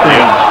moving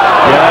screen.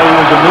 Yeah, it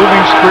was a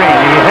moving screen.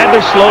 He had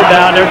to slow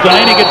down there.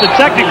 Delaney gets the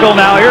technical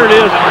now. Here it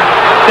is.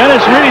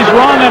 Dennis Riddy's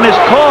wrong on his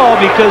call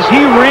because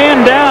he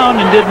ran down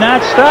and did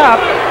not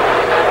stop.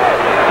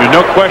 There's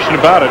no question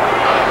about it.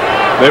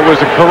 There was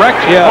a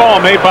correct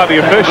call made by the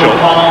official,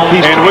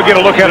 and we'll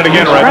get a look at it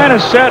again right now.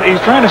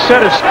 He's trying to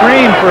set a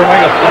screen for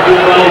him.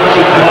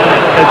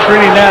 It's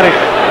really not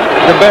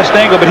the best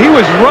angle, but he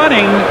was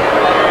running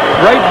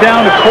right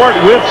down the court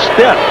with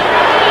Stitt.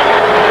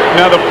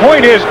 Now the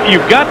point is,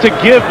 you've got to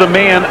give the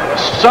man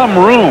some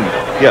room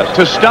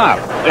to stop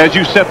as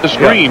you set the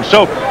screen.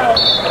 So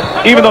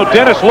even though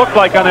Dennis looked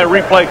like on that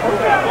replay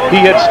he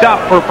had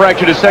stopped for a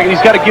fraction of a second,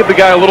 he's got to give the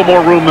guy a little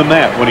more room than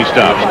that when he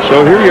stops.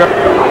 So here you are.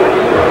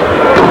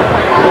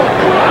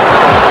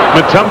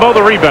 Mutombo the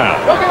rebound.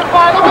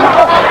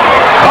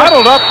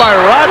 Huddled up by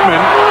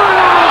Rodman,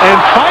 and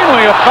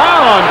finally a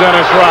foul on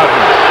Dennis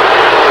Rodman.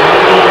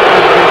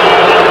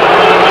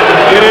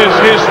 It is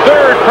his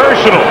third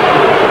personal.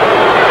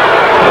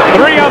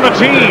 3 on the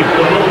team.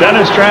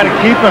 Dennis trying to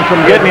keep him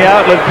from getting the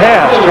outlet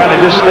pass, trying to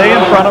just stay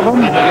in front of him.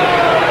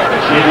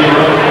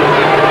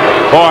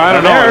 Boy, I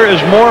don't know. There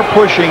is more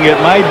pushing at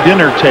my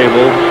dinner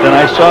table than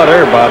I saw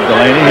there, Bob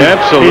Delaney.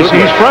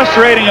 Absolutely. He's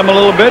frustrating him a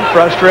little bit,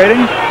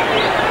 frustrating.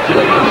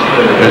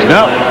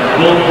 No.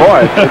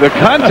 Boy, the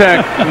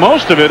contact,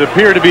 most of it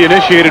appeared to be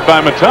initiated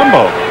by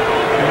Mutombo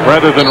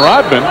rather than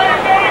Rodman.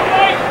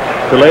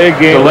 Delay a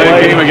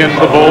game against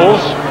the Bulls.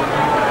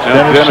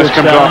 And Dennis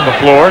comes off the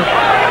floor.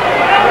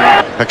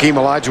 Hakeem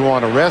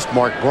Olajuwon on a rest.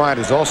 Mark Bryant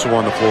is also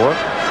on the floor.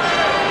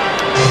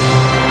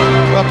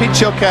 Well, Pete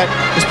Chilcutt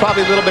is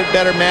probably a little bit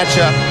better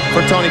matchup for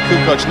Tony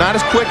Kukoc. Not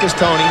as quick as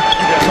Tony.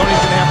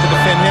 Tony's going to have to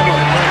defend him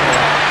on the perimeter.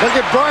 Look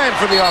at Bryant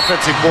for the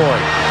offensive board.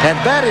 And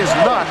that is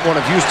not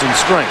one of Houston's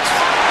strengths.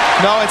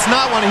 No, it's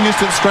not one of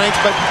Houston's strengths,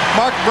 but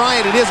Mark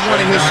Bryant, it is one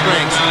of his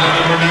strengths.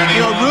 You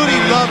know, Rudy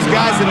loves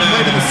guys that have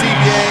played in the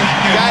CBA,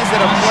 guys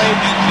that have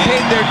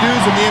paid their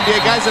dues in the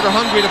NBA, guys that are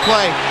hungry to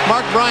play.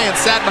 Mark Bryant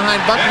sat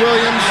behind Buck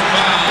Williams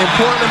in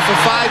Portland for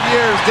 5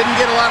 years, didn't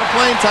get a lot of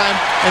playing time,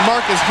 and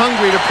Mark is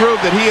hungry to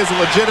prove that he is a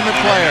legitimate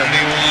player.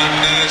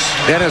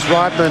 Dennis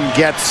Rodman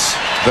gets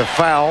the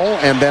foul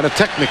and then a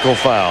technical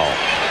foul.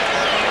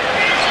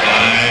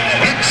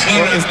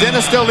 Is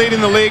Dennis still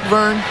leading the league,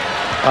 Vern?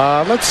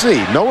 Let's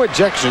see. No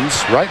ejections,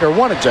 right? Or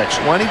one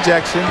ejection. One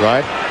ejection.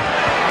 Right.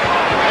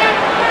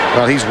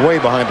 Well, he's way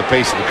behind the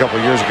pace of a couple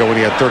of years ago when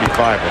he had 35 of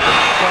them.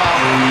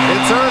 Well,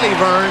 it's early,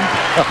 Vern.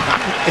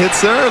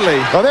 It's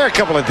early. Well, there are a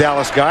couple of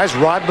Dallas guys,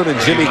 Rodman and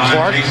Jimmy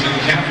Clark.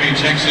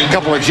 A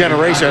couple of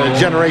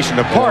generation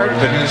apart.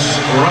 But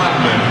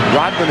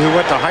Rodman, who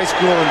went to high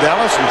school in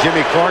Dallas, and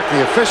Jimmy Clark,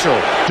 the official.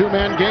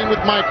 Two-man game with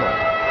Michael.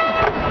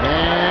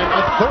 And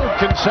a third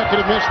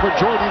consecutive miss for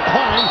Jordan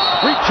Klein.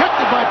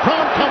 Rejected by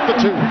Brown, count the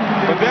 2.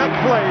 But that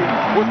play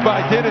was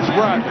by Dennis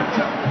Rodman.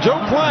 Joe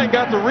Klein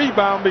got the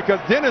rebound because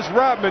Dennis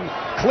Rodman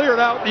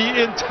cleared out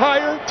the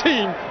entire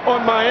team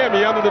on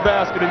Miami under the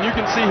basket, and you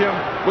can see him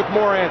with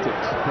more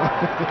antics.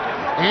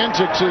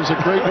 Antics is a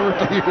great word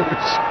to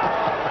use.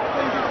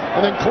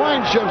 And then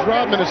Klein shoves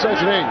Rodman and says,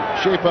 hey,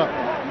 shape up.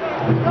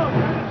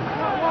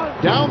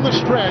 Down the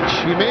stretch,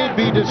 he may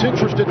be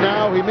disinterested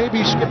now. He may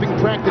be skipping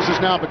practices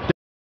now, but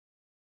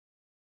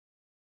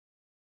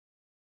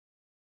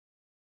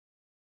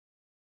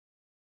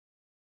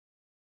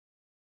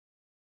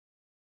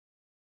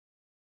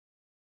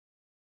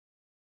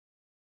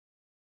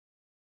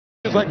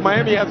It's like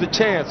Miami has a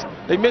chance.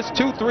 They missed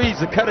 2 threes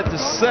to cut it to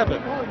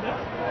 7.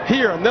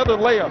 Here, another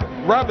layup.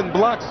 Rodman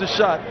blocks the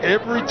shot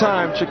every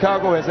time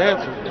Chicago has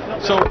answered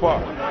so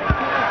far.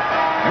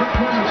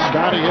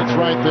 Scotty hits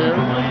right there.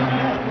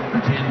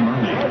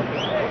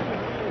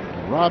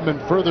 Rodman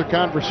further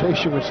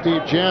conversation with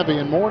Steve Janvey,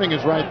 and Mourning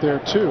is right there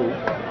too.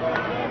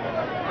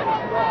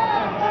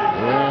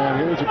 And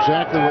here's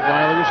exactly what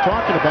Riley was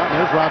talking about. And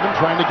there's Rodman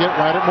trying to get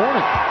right at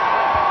Mourning.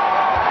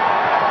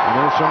 And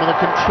there's some of the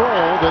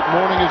control that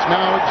Mourning is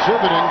now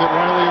exhibiting that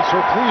Riley is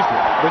so pleased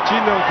with. But you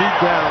know deep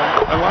down,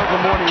 Alonzo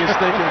Mourning is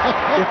thinking,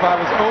 if I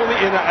was only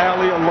in an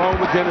alley alone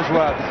with Dennis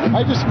Rodman.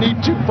 I just need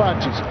 2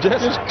 punches.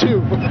 Just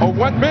 2. Oh,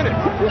 1 minute.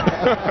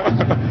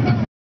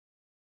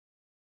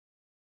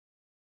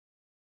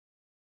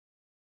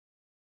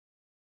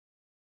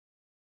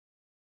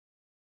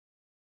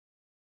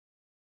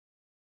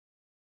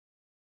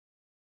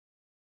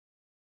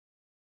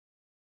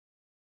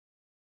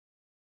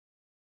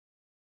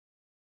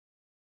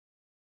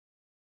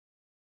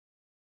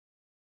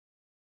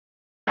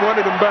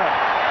 Wanted him back.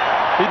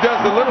 He does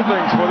the little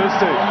things for this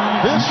team.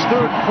 This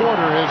third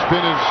quarter has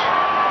been as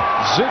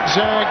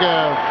zigzag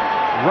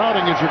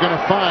routing as you're going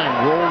to find.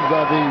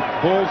 The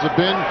Bulls have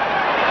been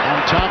on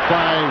top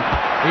by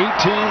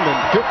 18, then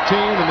 15,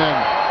 and then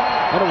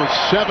it was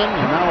 7,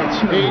 and now it's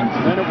 8,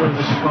 and then it was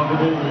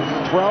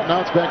 12.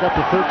 Now it's back up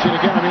to 13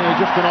 again. I mean, they've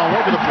just been all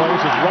over the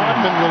place as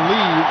Rodman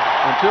relieved.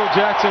 And Phil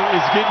Jackson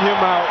is getting him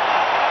out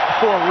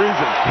for a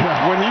reason.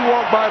 When he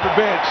walked by the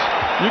bench,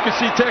 you can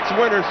see Tex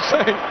Winters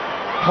saying,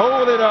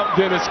 hold it up,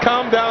 Dennis.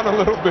 Calm down a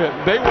little bit.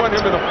 They want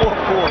him in the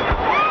 4th quarter.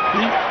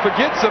 He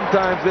forgets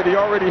sometimes that he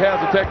already has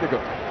a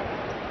technical.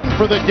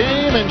 For the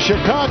game, and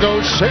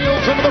Chicago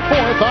sails into the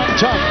 4th on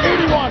top,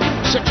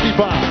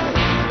 81-65.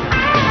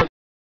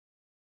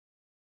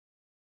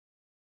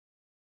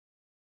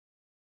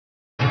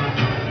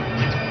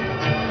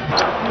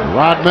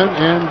 Rodman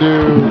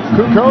into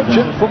Kukoc,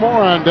 and for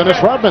more on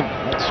Dennis Rodman.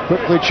 Let's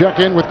quickly check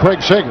in with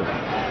Craig Sager.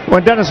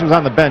 When Dennis was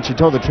on the bench, he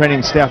told the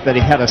training staff that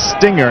he had a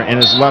stinger in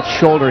his left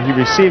shoulder. He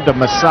received a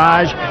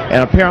massage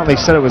and apparently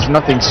said it was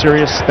nothing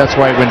serious. That's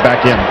why he went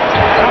back in.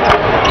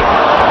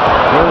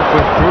 There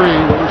for 3.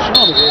 Well, you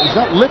saw him. He's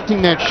not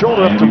lifting that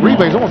shoulder up to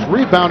rebound. He's almost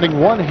rebounding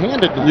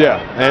one-handed. Yeah,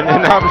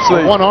 and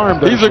obviously one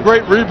arm. He's a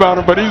great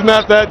rebounder, but he's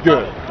not that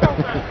good.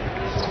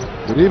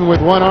 But even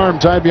with one arm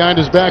tied behind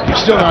his back, he's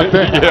still not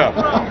there. Yeah.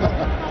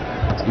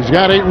 He's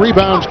got 8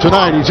 rebounds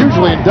tonight. He's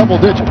usually in double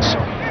digits.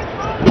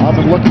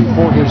 Rodman looking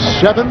for his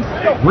 7th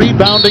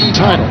rebounding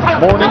title.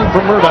 Mourning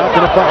from Murdoch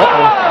and a foul.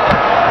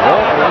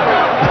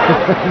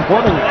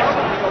 Mourning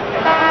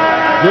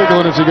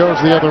giggling as he goes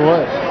the other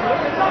way.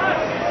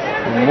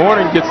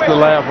 Morning gets the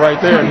laugh right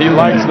there, and he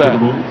likes that.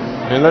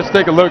 And let's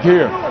take a look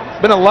here.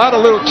 Been a lot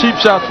of little cheap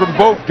shots from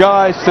both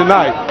guys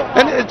tonight.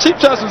 And cheap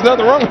shots, there's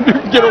nothing wrong with you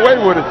can get away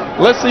with it.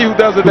 Let's see who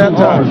does it that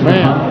time. Oh,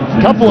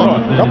 man.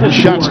 Couple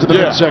shots to the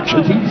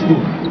midsection.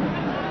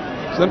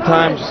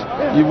 Sometimes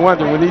you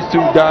wonder when these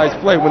two guys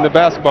play, when the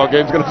basketball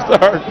game's going to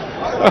start.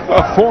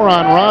 4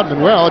 on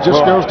Rodman. Well, it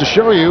just goes to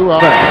show you.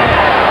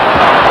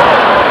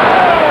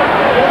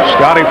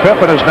 Scottie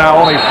Pippen is now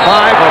only 5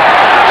 of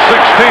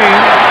 16.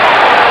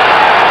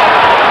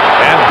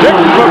 And Dick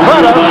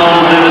Bavetta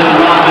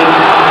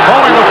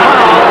calling the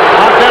foul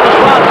on Dennis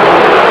Rodman.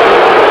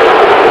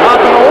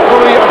 Rodman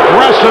overly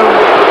aggressive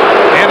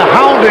in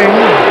hounding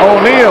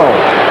O'Neal.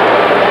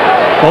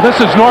 Well,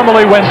 this is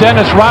normally when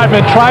Dennis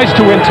Rodman tries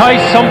to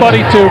entice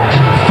somebody to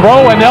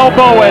throw an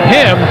elbow at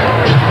him,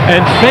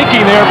 and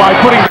thinking there by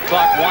putting the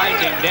clock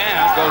winding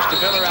down, goes to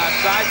Miller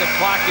outside. The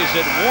clock is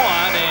at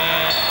 1,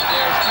 and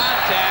there's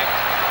contact.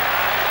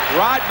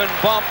 Rodman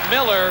bumped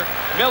Miller.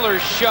 Miller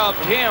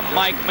shoved him.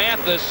 Mike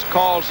Mathis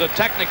calls a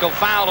technical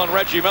foul on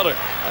Reggie Miller.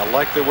 I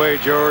like the way,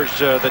 George,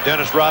 that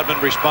Dennis Rodman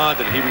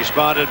responded. He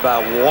responded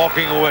by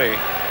walking away.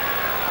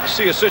 You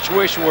see a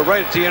situation where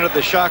right at the end of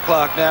the shot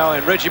clock now,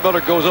 and Reggie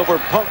Miller goes over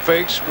and pump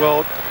fakes.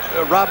 Well,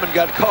 Rodman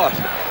got caught.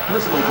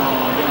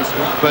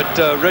 But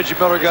Reggie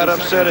Miller got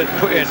upset and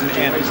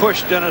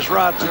pushed Dennis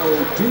Rodman.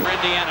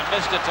 Indiana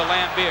missed it to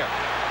Lambier.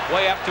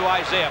 Way up to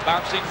Isaiah,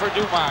 bouncing for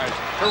Dumars.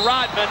 To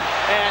Rodman,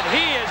 and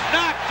he is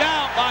knocked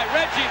down by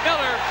Reggie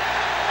Miller.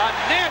 A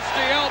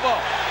nasty elbow.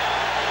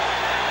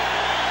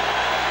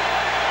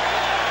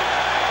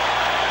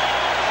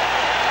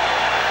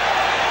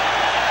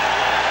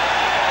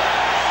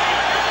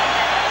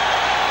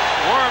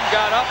 Worm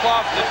got up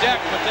off the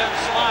deck, but then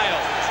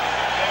smiled.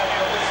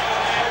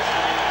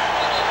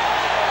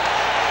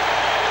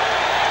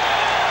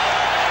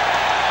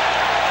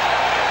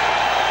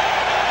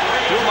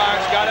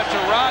 Dumars got it to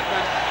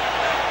Rodman,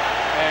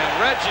 and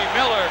Reggie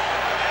Miller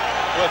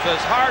with as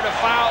hard a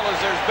foul as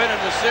there's been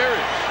in the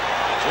series.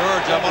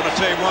 George, I'm going to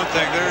tell you one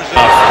thing. There's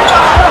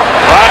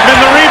Rodman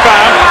the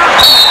rebound,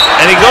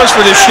 and he goes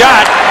for the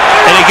shot,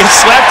 and he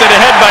gets slapped in the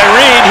head by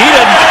Reed. He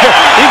doesn't care.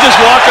 He's just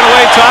walking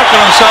away talking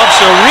to himself.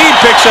 So Reed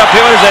picks up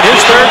him. Is that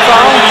his third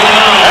foul?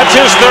 That's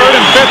his third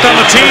and fifth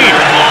on the team.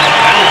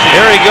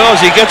 Here he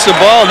goes. He gets the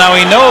ball. Now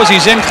he knows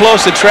he's in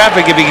close to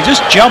traffic. If he can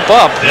just jump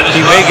up,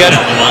 he may get it.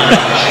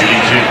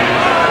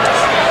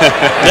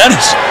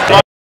 Dennis.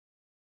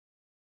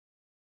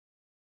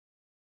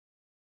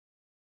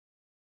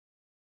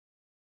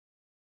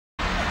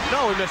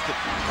 No, he missed it.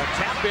 A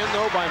tap in,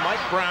 though, by Mike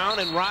Brown,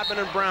 and Rodman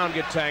and Brown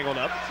get tangled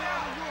up.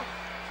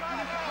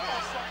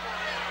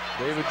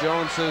 David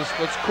Jones says,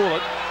 let's cool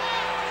it.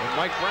 And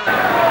Mike Brown.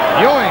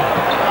 Ewing.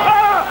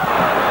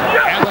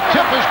 And the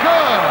tip is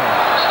good.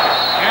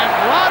 And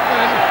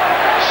Rodman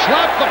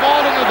slapped the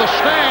ball into the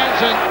stands,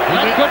 and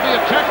that could be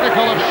a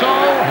technical. If so,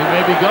 he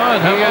may be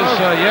gone. He is,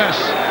 yes.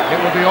 It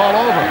would be all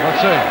over.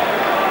 Let's see.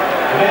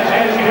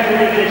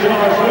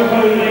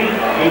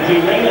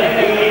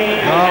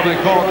 No, they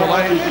call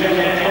delay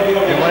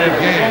of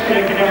game.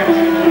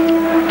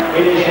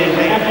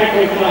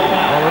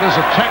 Well, it is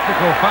a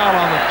technical foul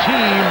on the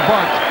team,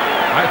 but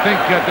I think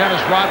Dennis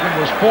Rodman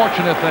was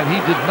fortunate that he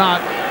did not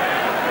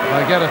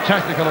get a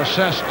technical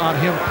assessed on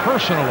him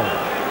personally.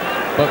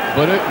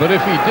 But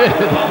if he did,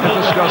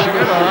 discussing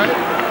it, all right.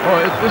 Oh,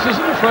 this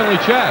isn't a friendly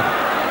chat,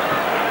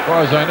 as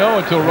far as I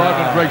know, until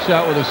Rodman breaks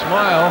out with a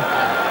smile.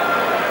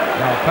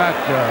 Now, Pat,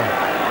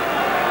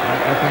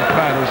 I think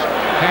Pat is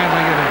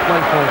handling it in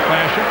playful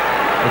fashion.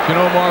 But you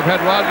know, Marv,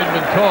 had Rodman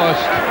been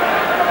tossed,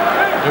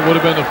 it would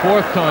have been the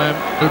 4th time.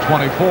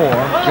 2:24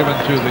 given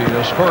to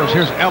the Spurs.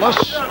 Here's Ellis.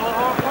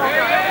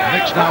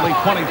 Knicks now lead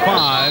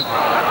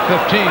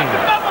 25-15.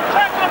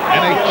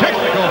 And a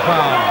technical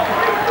foul.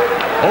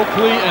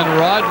 Oakley and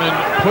Rodman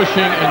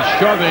pushing and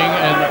shoving,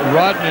 and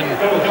Rodman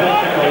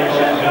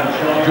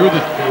drew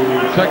the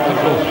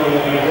technical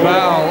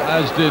foul,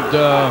 as did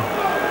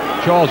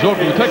Charles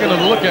Oakley. We're taking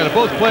another look at it.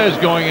 Both players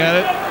going at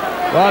it.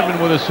 Rodman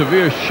with a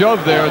severe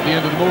shove there at the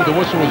end of the move. The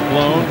whistle was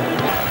blown.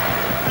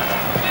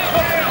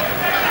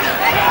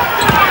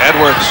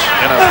 Edwards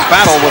in a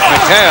battle with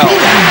McHale.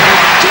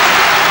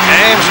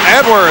 James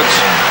Edwards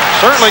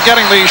certainly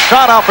getting the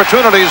shot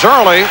opportunities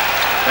early.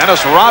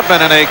 Dennis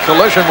Rodman in a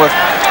collision with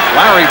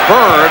Larry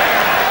Bird.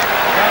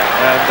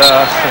 And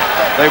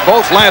they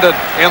both landed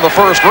in the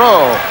first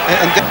row.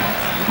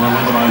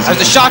 As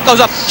the shot goes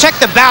up, check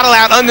the battle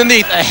out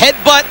underneath. A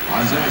headbutt,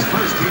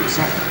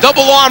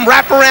 double arm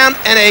wraparound,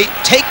 and a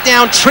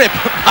takedown trip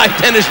by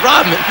Dennis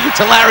Rodman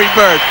to Larry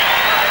Bird.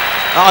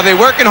 Oh, they're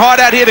working hard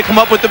out here to come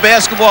up with the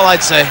basketball,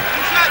 I'd say.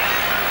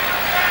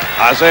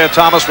 Isaiah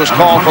Thomas was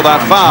called for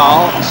that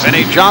foul.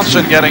 Vinnie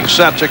Johnson getting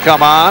set to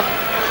come on.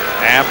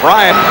 And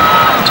Bryant.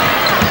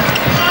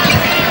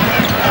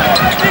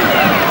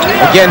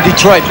 Again,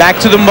 Detroit back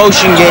to the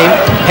motion game,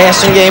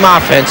 passing game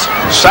offense.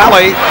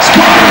 Sally,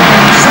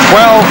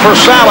 12 for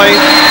Sally.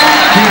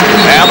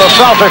 And the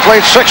Celtics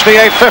lead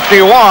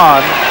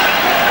 68-51.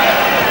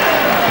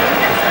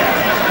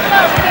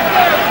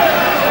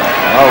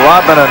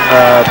 Rodman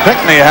and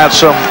Pinckney had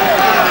some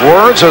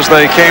words as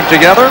they came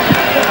together.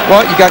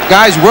 Well, you got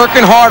guys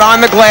working hard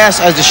on the glass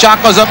as the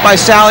shot goes up by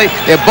Sally.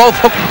 They're both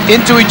hooked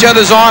into each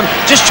other's arm,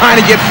 just trying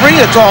to get free.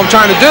 That's all I'm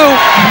trying to do.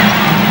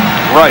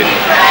 Right.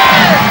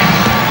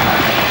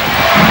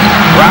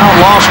 Brown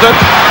lost it.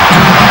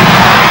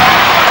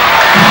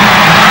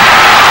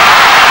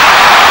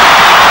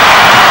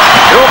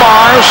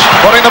 Umars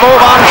putting the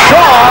move on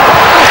Shaw.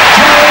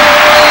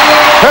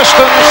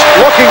 Pistons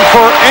looking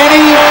for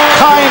any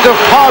kind of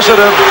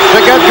positive to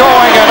get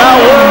going, and now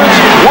words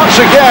once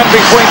again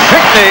between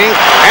Pinckney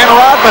and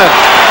Rodman.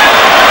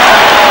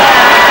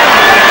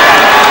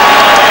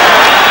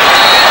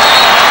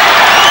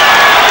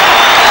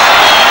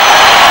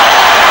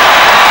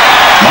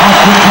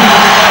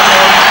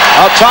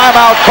 A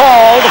timeout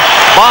called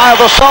by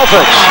the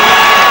Celtics.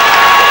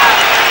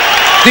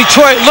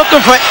 Detroit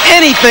looking for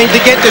anything to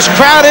get this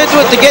crowd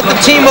into it, to get the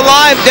team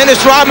alive.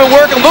 Dennis Rodman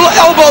working. A little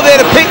elbow there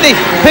to Pinckney.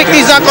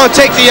 Pinckney's not going to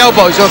take the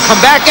elbow. He's going to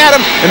come back at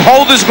him and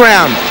hold his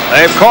ground.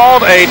 They've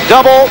called a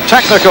double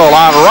technical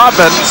on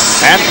Rodman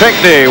and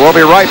Pinckney. We'll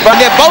be right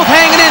back. And they're both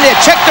hanging in there.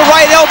 Check the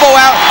right elbow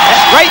out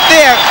right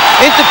there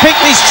into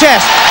Pinckney's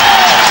chest.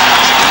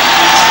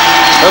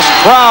 This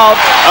crowd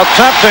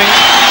attempting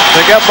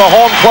to get the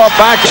home club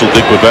back. So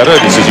Dick Wabetta,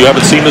 he says, you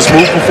haven't seen this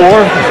move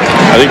before?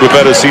 I think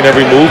Wabetta's seen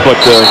every move, but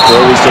there are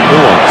always some new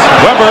ones.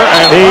 Weber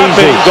and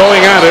Rodman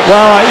going at it.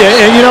 Well,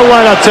 and you know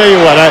what? I'll tell you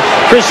what.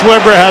 Chris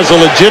Webber has a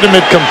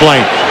legitimate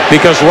complaint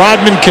because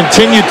Rodman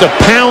continued to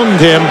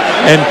pound him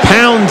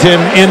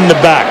in the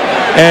back.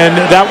 And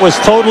that was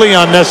totally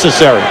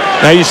unnecessary.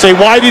 Now you say,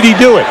 why did he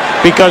do it?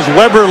 Because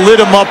Webber lit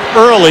him up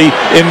early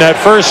in that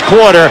first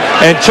quarter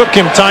and took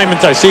him time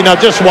and time. See, now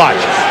just watch.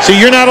 See,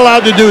 you're not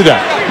allowed to do that.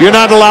 You're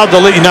not allowed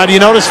to. Now, do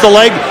you notice the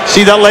leg?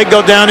 See that leg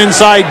go down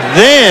inside?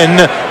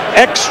 Then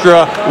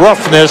extra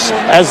roughness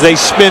as they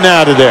spin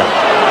out of there.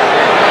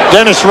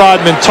 Dennis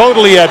Rodman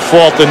totally at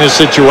fault in this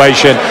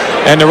situation,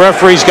 and the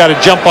referee's got to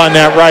jump on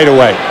that right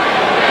away.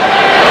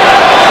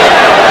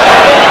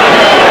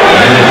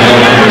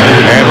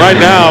 And right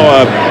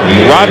now,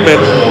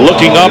 Rodman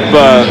looking up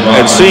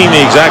and seeing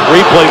the exact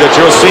replay that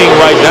you're seeing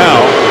right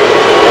now.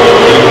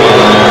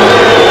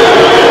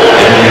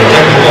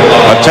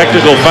 A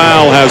technical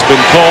foul has been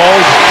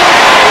called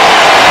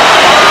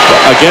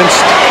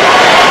against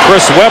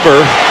Chris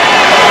Webber.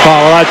 Oh,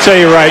 well, I'll tell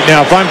you right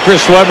now, if I'm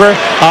Chris Webber,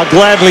 I'll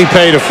gladly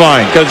pay the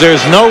fine because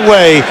there's no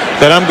way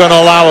that I'm going to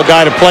allow a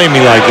guy to play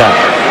me like that.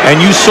 And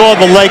you saw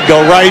the leg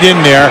go right in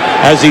there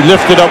as he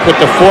lifted up with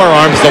the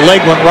forearms. The leg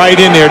went right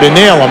in there to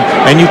nail him,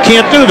 and you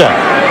can't do that.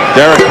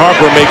 Derek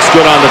Harper makes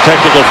good on the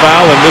technical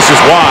foul, and this is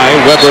why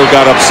Webber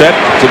got upset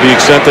to the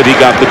extent that he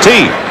got the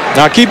tee.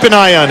 Now keep an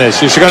eye on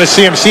this. You're going to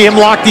see him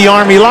lock the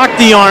arm. He locked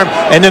the arm,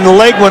 and then the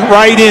leg went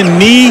right in,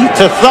 knee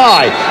to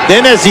thigh.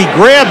 Then as he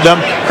grabbed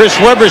him, Chris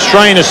Webber's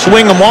trying to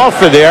swing him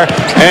off of there,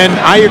 and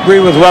I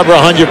agree with Webber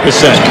 100%.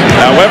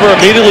 Now Webber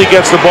immediately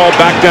gets the ball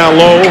back down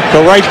low.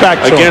 Go right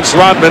back to against him.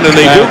 Rodman, and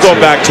they do go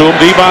back to him.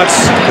 Devon's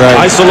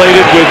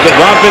isolated with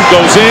Rodman,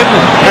 goes in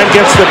and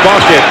gets the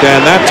bucket,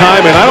 and that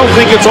time, and I don't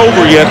think it's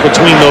over yet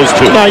between those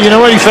two. Now, you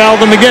know what? He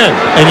fouled him again.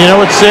 And you know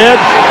what's sad?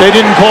 They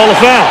didn't call a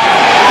foul.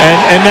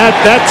 And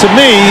that to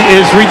me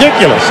is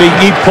ridiculous.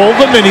 He pulled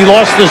him and he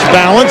lost his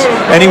balance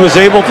and he was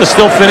able to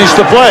still finish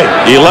the play.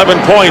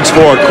 11 points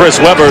for Chris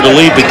Webber to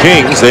lead the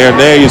Kings. There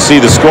you see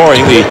the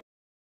scoring.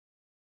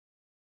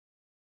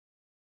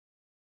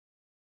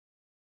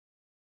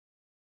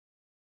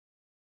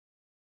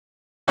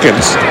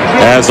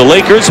 As the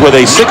Lakers with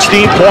a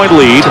 16-point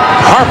lead,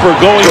 Harper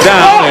going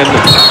down and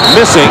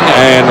missing,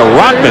 and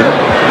Rodman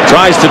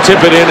tries to tip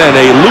it in, and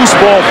a loose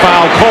ball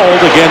foul called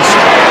against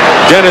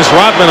Dennis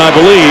Rodman, I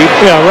believe.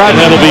 Yeah,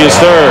 Rodman. And that'll be his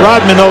third.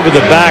 Rodman over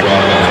the back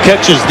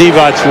catches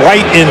Divac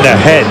right in the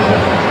head.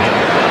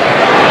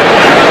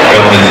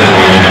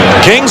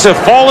 Kings have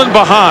fallen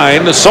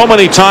behind so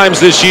many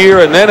times this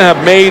year and then have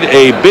made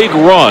a big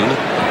run.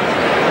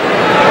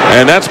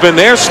 And that's been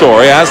their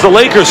story as the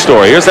Lakers'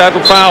 story. Here's that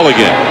foul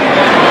again.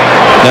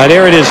 Now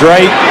there it is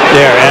right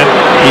there. And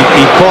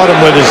he caught him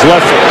with his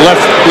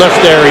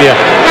left area.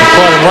 He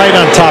caught him right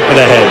on top of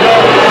the head.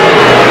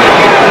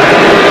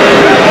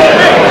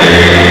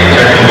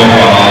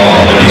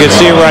 You can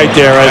see it right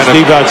there as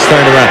Devon's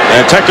turned around.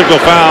 And technical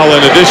foul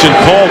in addition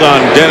called on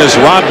Dennis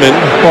Rodman.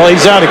 Well,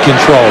 he's out of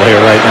control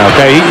here right now.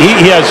 Okay,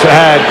 he has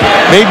had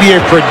maybe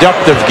a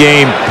productive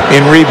game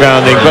in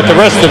rebounding, but the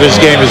rest of his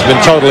game has been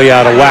totally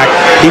out of whack.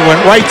 He went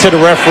right to the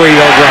referee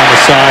over on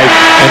the side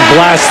and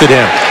blasted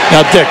him.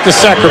 Now, Dick, the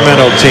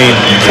Sacramento team,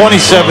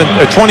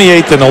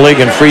 28th in the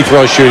league in free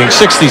throw shooting,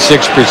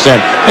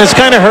 66%. And it's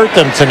kind of hurt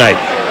them tonight.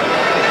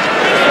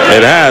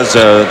 It has.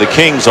 The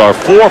Kings are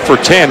 4 for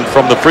 10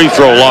 from the free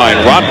throw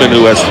line. Rodman,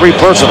 who has 3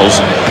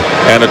 personals,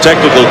 and a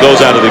technical goes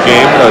out of the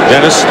game.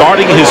 Dennis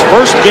starting his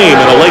first game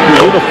in a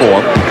Laker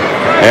uniform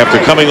after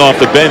coming off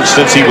the bench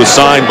since he was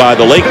signed by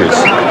the Lakers.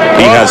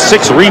 He has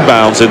 6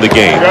 rebounds in the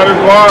game.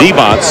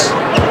 Devon's.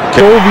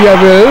 Wie er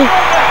will.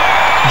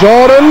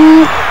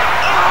 Jordan.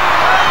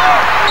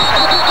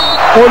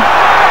 Und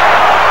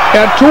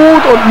Er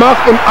tut und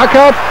macht und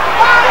ackert.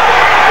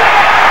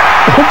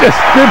 Und es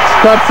gibt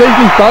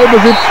tatsächlich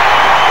Ballbesitz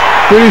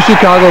für die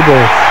Chicago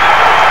Bulls.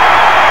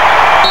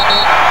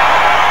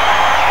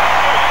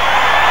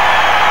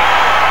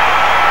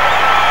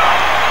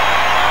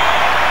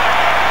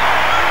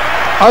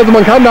 Also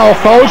man kann da auch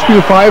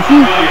Foulspiel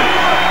pfeifen.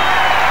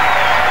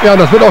 Ja,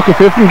 das wird auch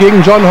gepfiffen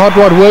gegen John Hot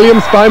Rod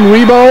Williams beim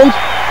Rebound.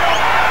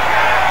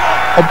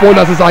 Obwohl,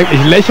 das ist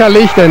eigentlich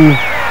lächerlich, denn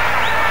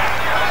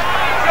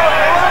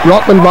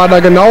Rodman war da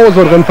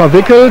genauso drin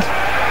verwickelt.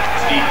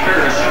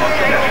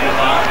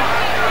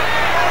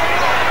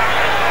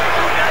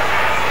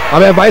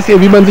 Aber er weiß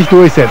ja, wie man sich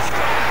durchsetzt.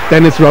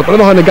 Dennis Rodman.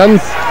 Noch eine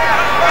ganz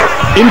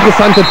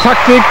interessante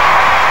Taktik.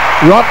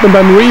 Rodman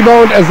beim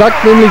Rebound. Er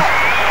sagt nämlich,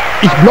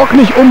 ich block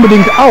nicht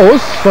unbedingt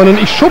aus, sondern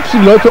ich schubse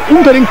die Leute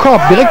unter den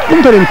Korb, direkt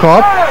unter den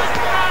Korb.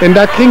 Denn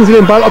da kriegen sie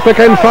den Ball auf gar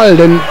keinen Fall,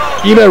 denn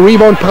jeder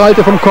Rebound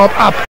prallte vom Korb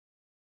ab.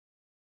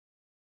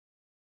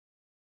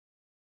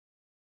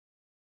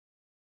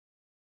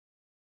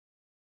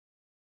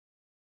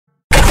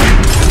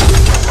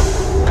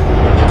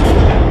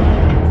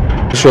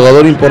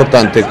 Jugador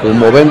importante,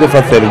 como ven de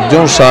hacer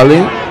John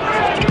Sally,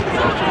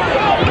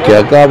 que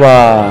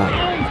acaba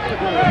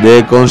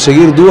de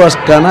conseguir 2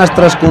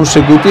 canastras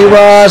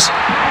consecutivas.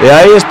 Y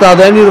ahí está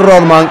Dennis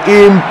Rodman,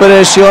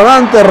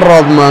 impresionante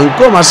Rodman,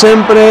 como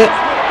siempre,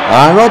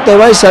 anota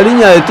vais a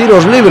línea de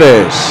tiros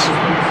libres.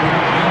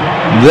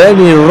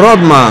 Dennis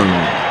Rodman.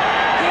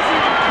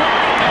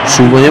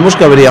 Suponemos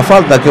que habría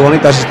falta, qué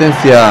bonita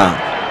asistencia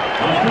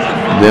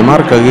de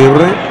Marc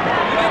Aguirre.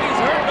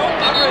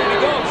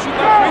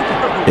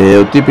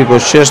 O típico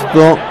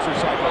xesto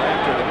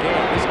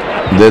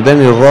de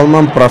Dennis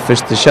Rodman para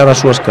festexar as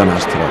súas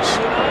canastras.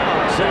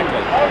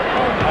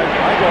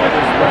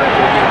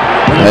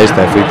 Ahí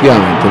está,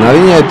 efectivamente, na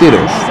liña de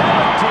tiros,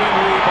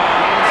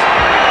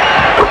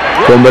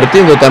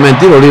 convertindo tamén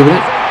tiro libre.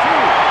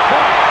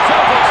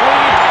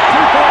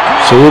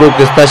 Seguro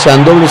que está xa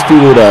en dobles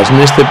figuras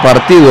neste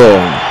partido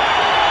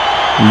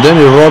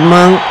Dennis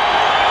Rodman,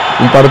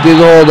 un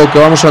partido do que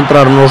vamos a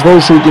entrar nos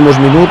 2 últimos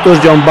minutos.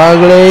 John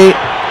Bagley,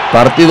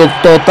 partido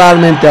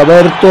totalmente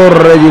aberto.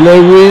 Reggie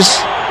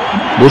Lewis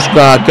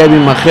busca a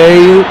Kevin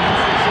McHale,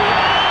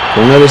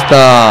 con él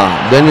está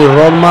Dennis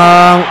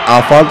Rodman,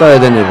 a falta de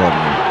Dennis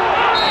Rodman.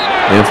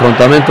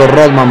 Enfrentamiento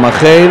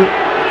Rodman-McHale,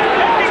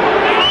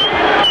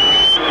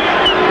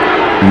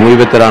 muy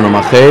veterano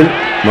McHale.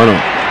 Bueno,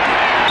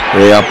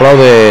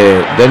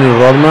 aplaude Dennis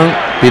Rodman,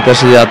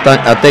 pítase a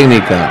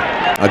técnica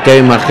a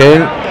Kevin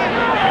McHale.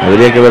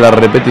 Habría que ver la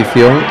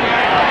repetición.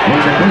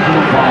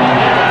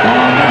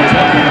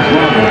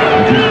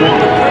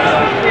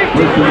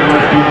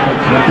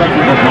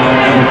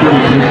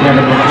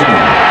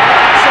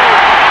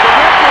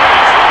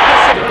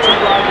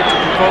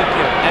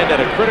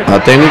 La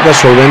técnica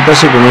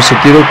solventase con ese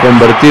tiro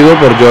convertido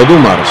por Joe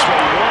Dumars.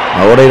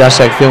 Ahora irá a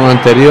esa acción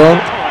anterior.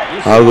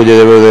 Algo yo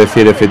debo de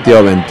decir,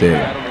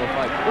 efectivamente.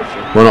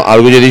 Bueno,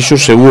 algo yo he dicho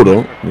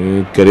seguro.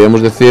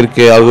 Queríamos decir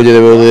que algo yo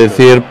debo de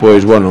decir,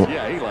 pues bueno,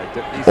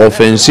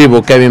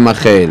 ofensivo Kevin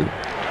McHale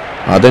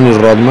a Dennis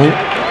Rodman.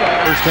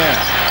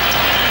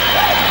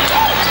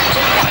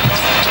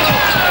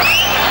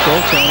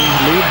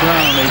 Lead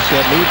Brown, they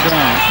said lead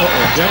Brown.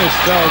 Dennis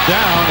fell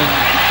down and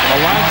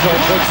Alonzo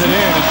puts it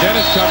in, and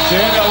Dennis comes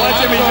in.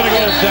 Alonzo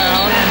goes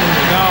down.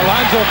 Now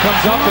Alonzo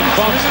comes up and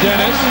bumps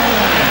Dennis.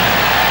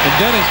 And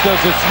Dennis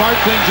does the smart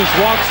thing, just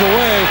walks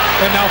away.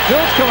 And now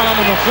Phil's coming on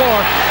the floor,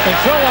 and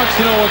Phil wants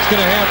to know what's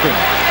going to happen.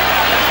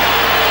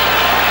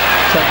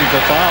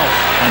 Technical foul.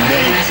 And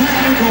a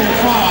technical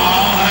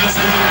foul has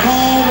been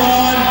called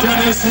on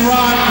Dennis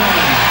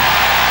Rodman.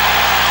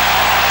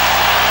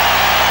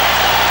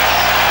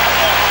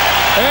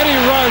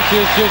 Eddie Rush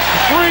is just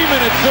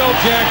 3-minute Phil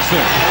Jackson.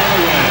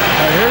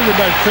 Now here's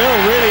about Phil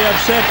really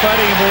upset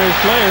fighting for his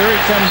player. Here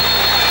he comes.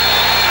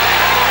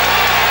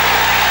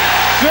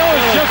 Phil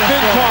has just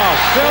been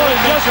tossed. Phil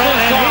has just been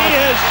tossed. And he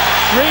is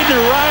reading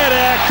a riot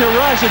act to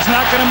Rush. It's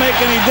not going to make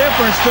any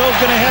difference. Phil's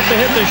going to have to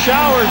hit the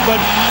showers,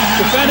 but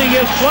defending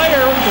his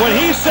player, what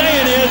he's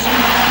saying is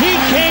he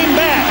came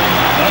back.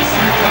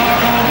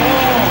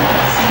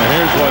 And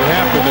here's what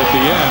happened at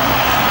the end.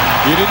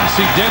 You didn't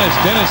see Dennis.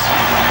 Dennis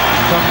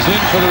comes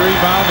in for the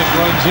rebound and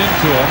runs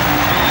into him.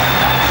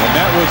 And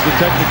that was the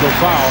technical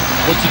foul.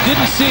 What you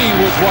didn't see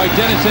was why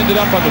Dennis ended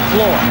up on the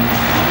floor.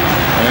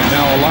 And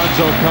now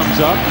Alonzo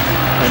comes up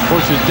and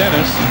pushes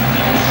Dennis.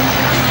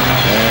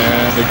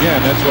 And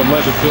again, that's what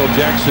led to Phil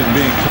Jackson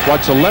being...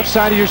 Watch the left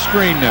side of your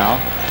screen now.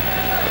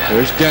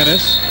 There's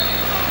Dennis.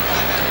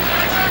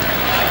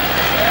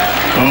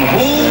 And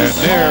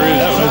there is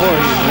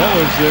that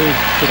was the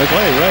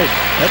play, right?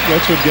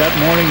 That's what got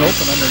Mourning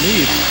open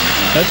underneath.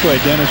 That's why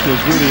Dennis was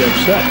really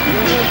upset.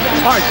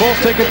 All right, Bulls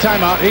take a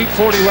timeout.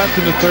 8:40 left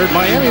in the third.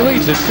 Miami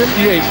leads at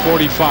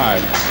 58-45.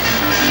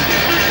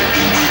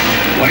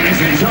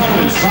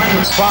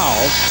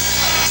 Fouls.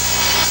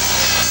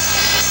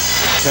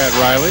 Pat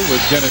Riley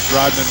with Dennis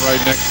Rodman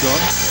right next to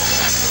him.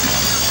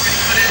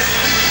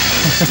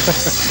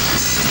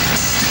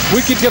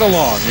 We could get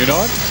along, you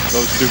know it?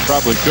 Those two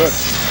probably could.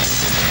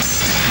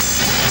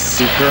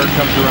 Kerr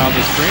comes around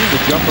the screen.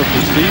 The jumper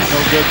for Steve. No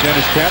good.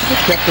 Dennis tapped it.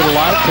 Kept it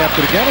alive. Tapped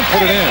it again and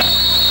put it in.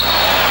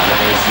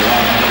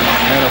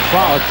 And a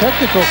foul. A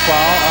technical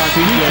foul on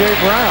P.J.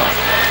 Brown.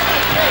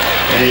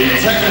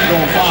 A technical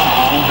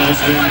foul has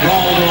been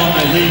called on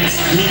the Heat's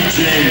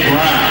P.J.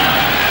 Brown.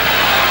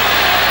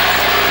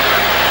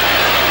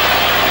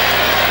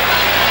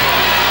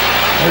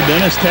 Well,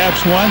 Dennis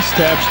taps once,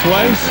 taps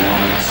twice.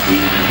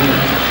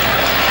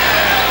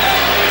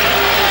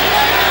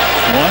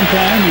 One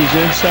time he's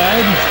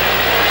inside,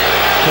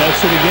 taps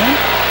it again.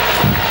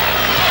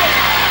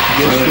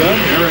 Gets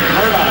shoved.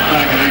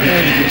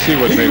 And you can see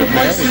what made him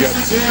mad. He got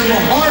hit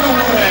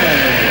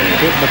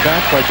in the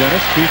back by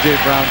Dennis. P.J.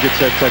 Brown gets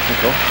that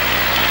technical.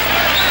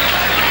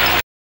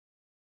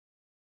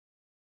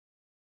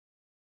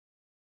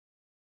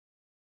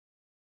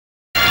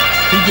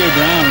 P.J.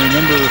 Brown,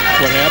 remember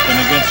what happened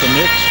against the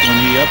Knicks when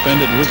he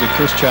upended, was it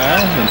Chris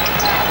Childs? And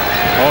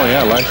oh,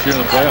 yeah, last year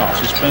in the playoffs.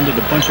 Suspended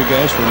a bunch of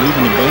guys for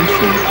leaving the bench,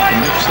 and the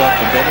Knicks thought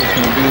the double's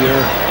going to be their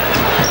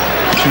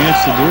chance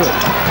to do it.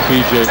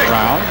 P.J.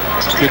 Brown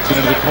gets it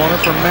into the corner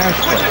for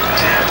Mashburn.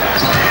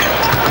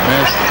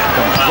 Mashburn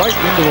comes right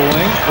into the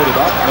lane, put it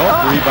up, no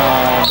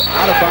rebound,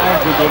 out of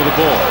bounds, will go to the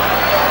ball.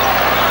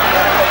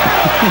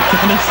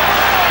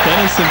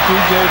 Dennis and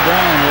P.J.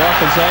 Brown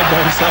walking side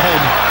by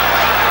side.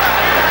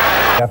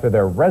 After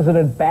their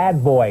resident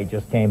bad boy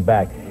just came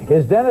back.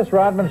 Is Dennis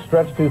Rodman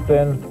stretched too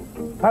thin?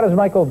 How does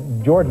Michael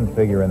Jordan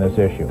figure in this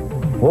issue?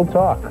 We'll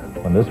talk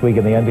when This Week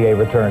in the NBA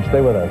returns.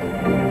 Stay with us.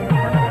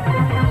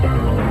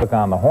 Look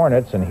on the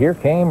Hornets, and here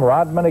came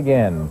Rodman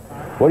again.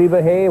 Would he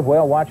behave?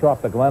 Well, watch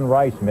off the Glenn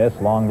Rice miss.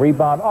 Long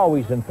rebound,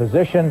 always in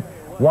position.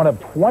 One of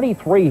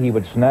 23 he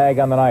would snag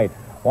on the night.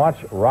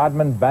 Watch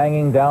Rodman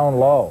banging down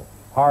low.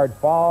 Hard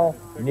fall,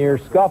 near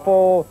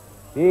scuffle.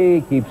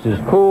 He keeps his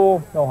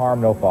cool. No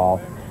harm, no foul.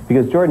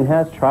 Because Jordan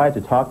has tried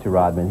to talk to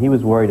Rodman. He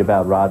was worried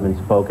about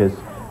Rodman's focus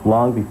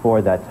long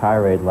before that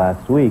tirade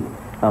last week.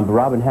 But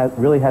Rodman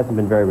really hasn't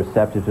been very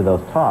receptive to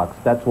those talks.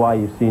 That's why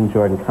you've seen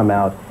Jordan come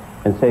out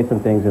and say some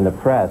things in the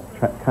press,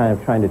 kind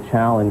of trying to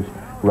challenge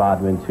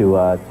Rodman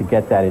to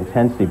get that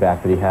intensity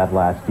back that he had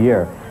last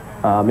year.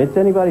 It's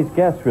anybody's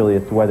guess, really,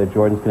 as to whether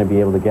Jordan's going to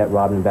be able to get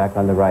Rodman back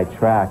on the right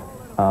track.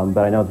 But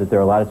I know that there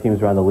are a lot of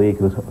teams around the league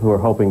who are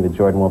hoping that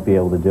Jordan won't be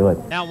able to do it.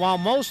 Now, while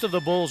most of the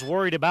Bulls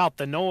worried about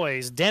the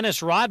noise,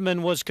 Dennis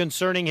Rodman was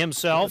concerning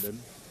himself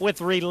with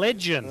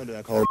religion.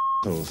 I call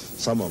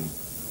some of them.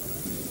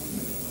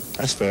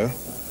 That's fair.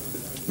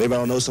 Maybe I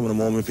don't know some of the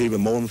Mormon people.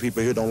 Mormon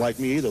people here don't like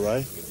me either,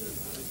 right?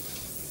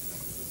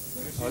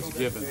 That's a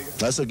given.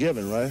 That's a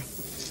given, right?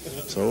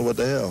 So what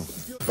the hell?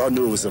 If I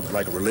knew it was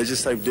like a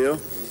religious type deal,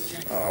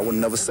 I would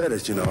never said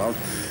it, you know.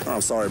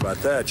 I'm sorry about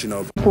that, you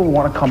know. People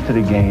want to come to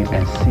the game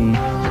and see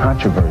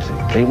controversy.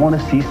 They want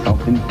to see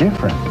something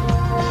different.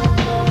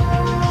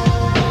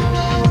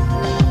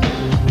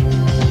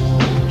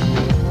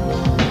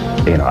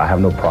 You know, I have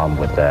no problem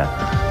with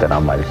that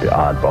I'm like the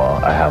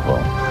oddball. I have a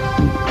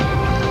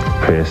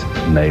pierced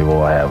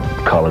navel, I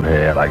have colored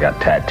hair, I got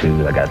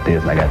tattoos, I got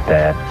this and I got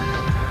that.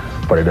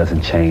 But it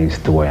doesn't change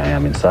the way I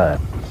am inside.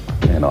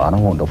 You know, I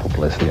don't want no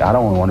publicity. I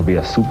don't want to be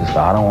a superstar.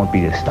 I don't want to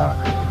be a star.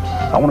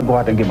 I want to go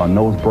out there and get my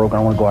nose broken.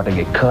 I want to go out there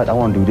and get cut. I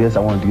want to do this. I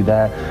want to do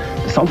that.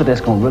 Something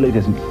that's going to really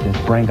just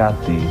bring out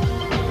the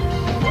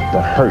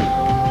hurt,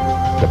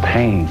 the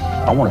pain.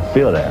 I want to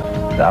feel that.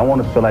 I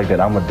want to feel like that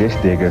I'm a ditch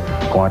digger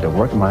going out there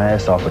working my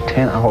ass off for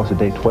 10 hours a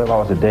day, 12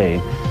 hours a day,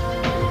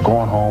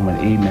 going home and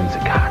eating and say,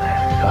 God,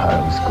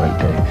 it was a great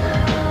day.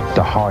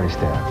 The heart is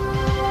there.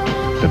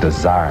 The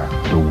desire,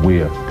 the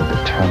will, the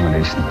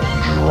determination, the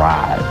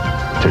drive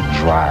to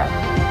drive.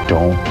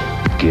 Don't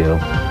give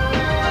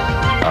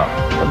up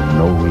for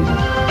no reason.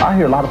 I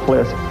hear a lot of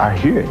players, I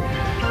hear it.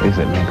 They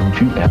say, man,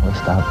 don't you ever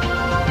stop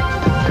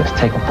to just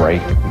take a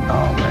break.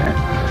 No, man,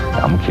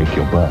 I'm gonna kick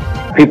your butt.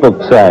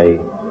 People say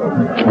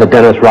that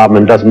Dennis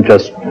Rodman doesn't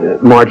just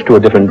march to a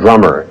different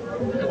drummer.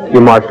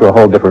 You march to a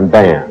whole different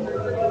band.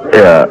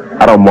 Yeah,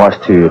 I don't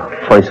march to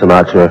Frank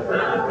Sinatra,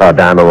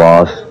 Diana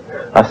Ross.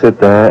 I sit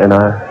there and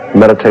I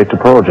meditate to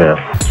Pearl Jam.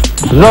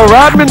 Though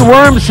Rodman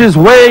worms his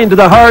way into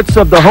the hearts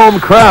of the home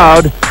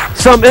crowd,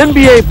 some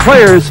NBA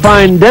players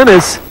find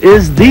Dennis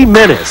is the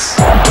menace.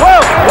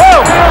 Whoa,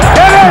 whoa,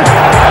 Dennis!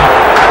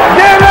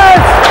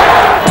 Dennis!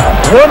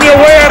 Put me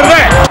away out of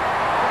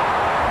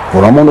that!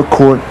 When I'm on the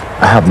court,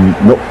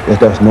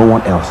 there's no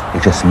one else.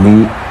 It's just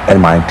me and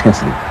my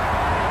intensity.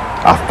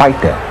 I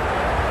fight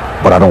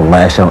that, but I don't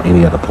lash out on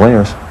any other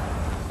players.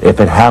 If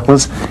it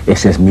happens, it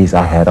just means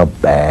I had a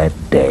bad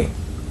day.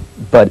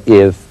 But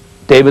if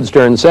David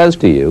Stern says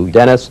to you,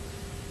 Dennis,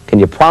 can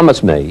you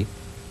promise me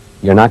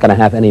you're not going to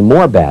have any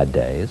more bad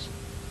days,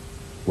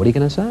 what are you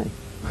going to say?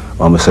 I'm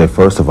going to say,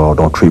 first of all,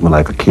 don't treat me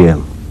like a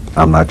kid.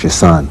 I'm not your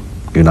son.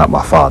 You're not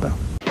my father.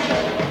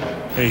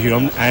 Hey,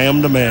 Hugh, I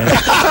am the man.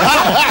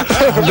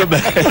 I'm the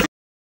man.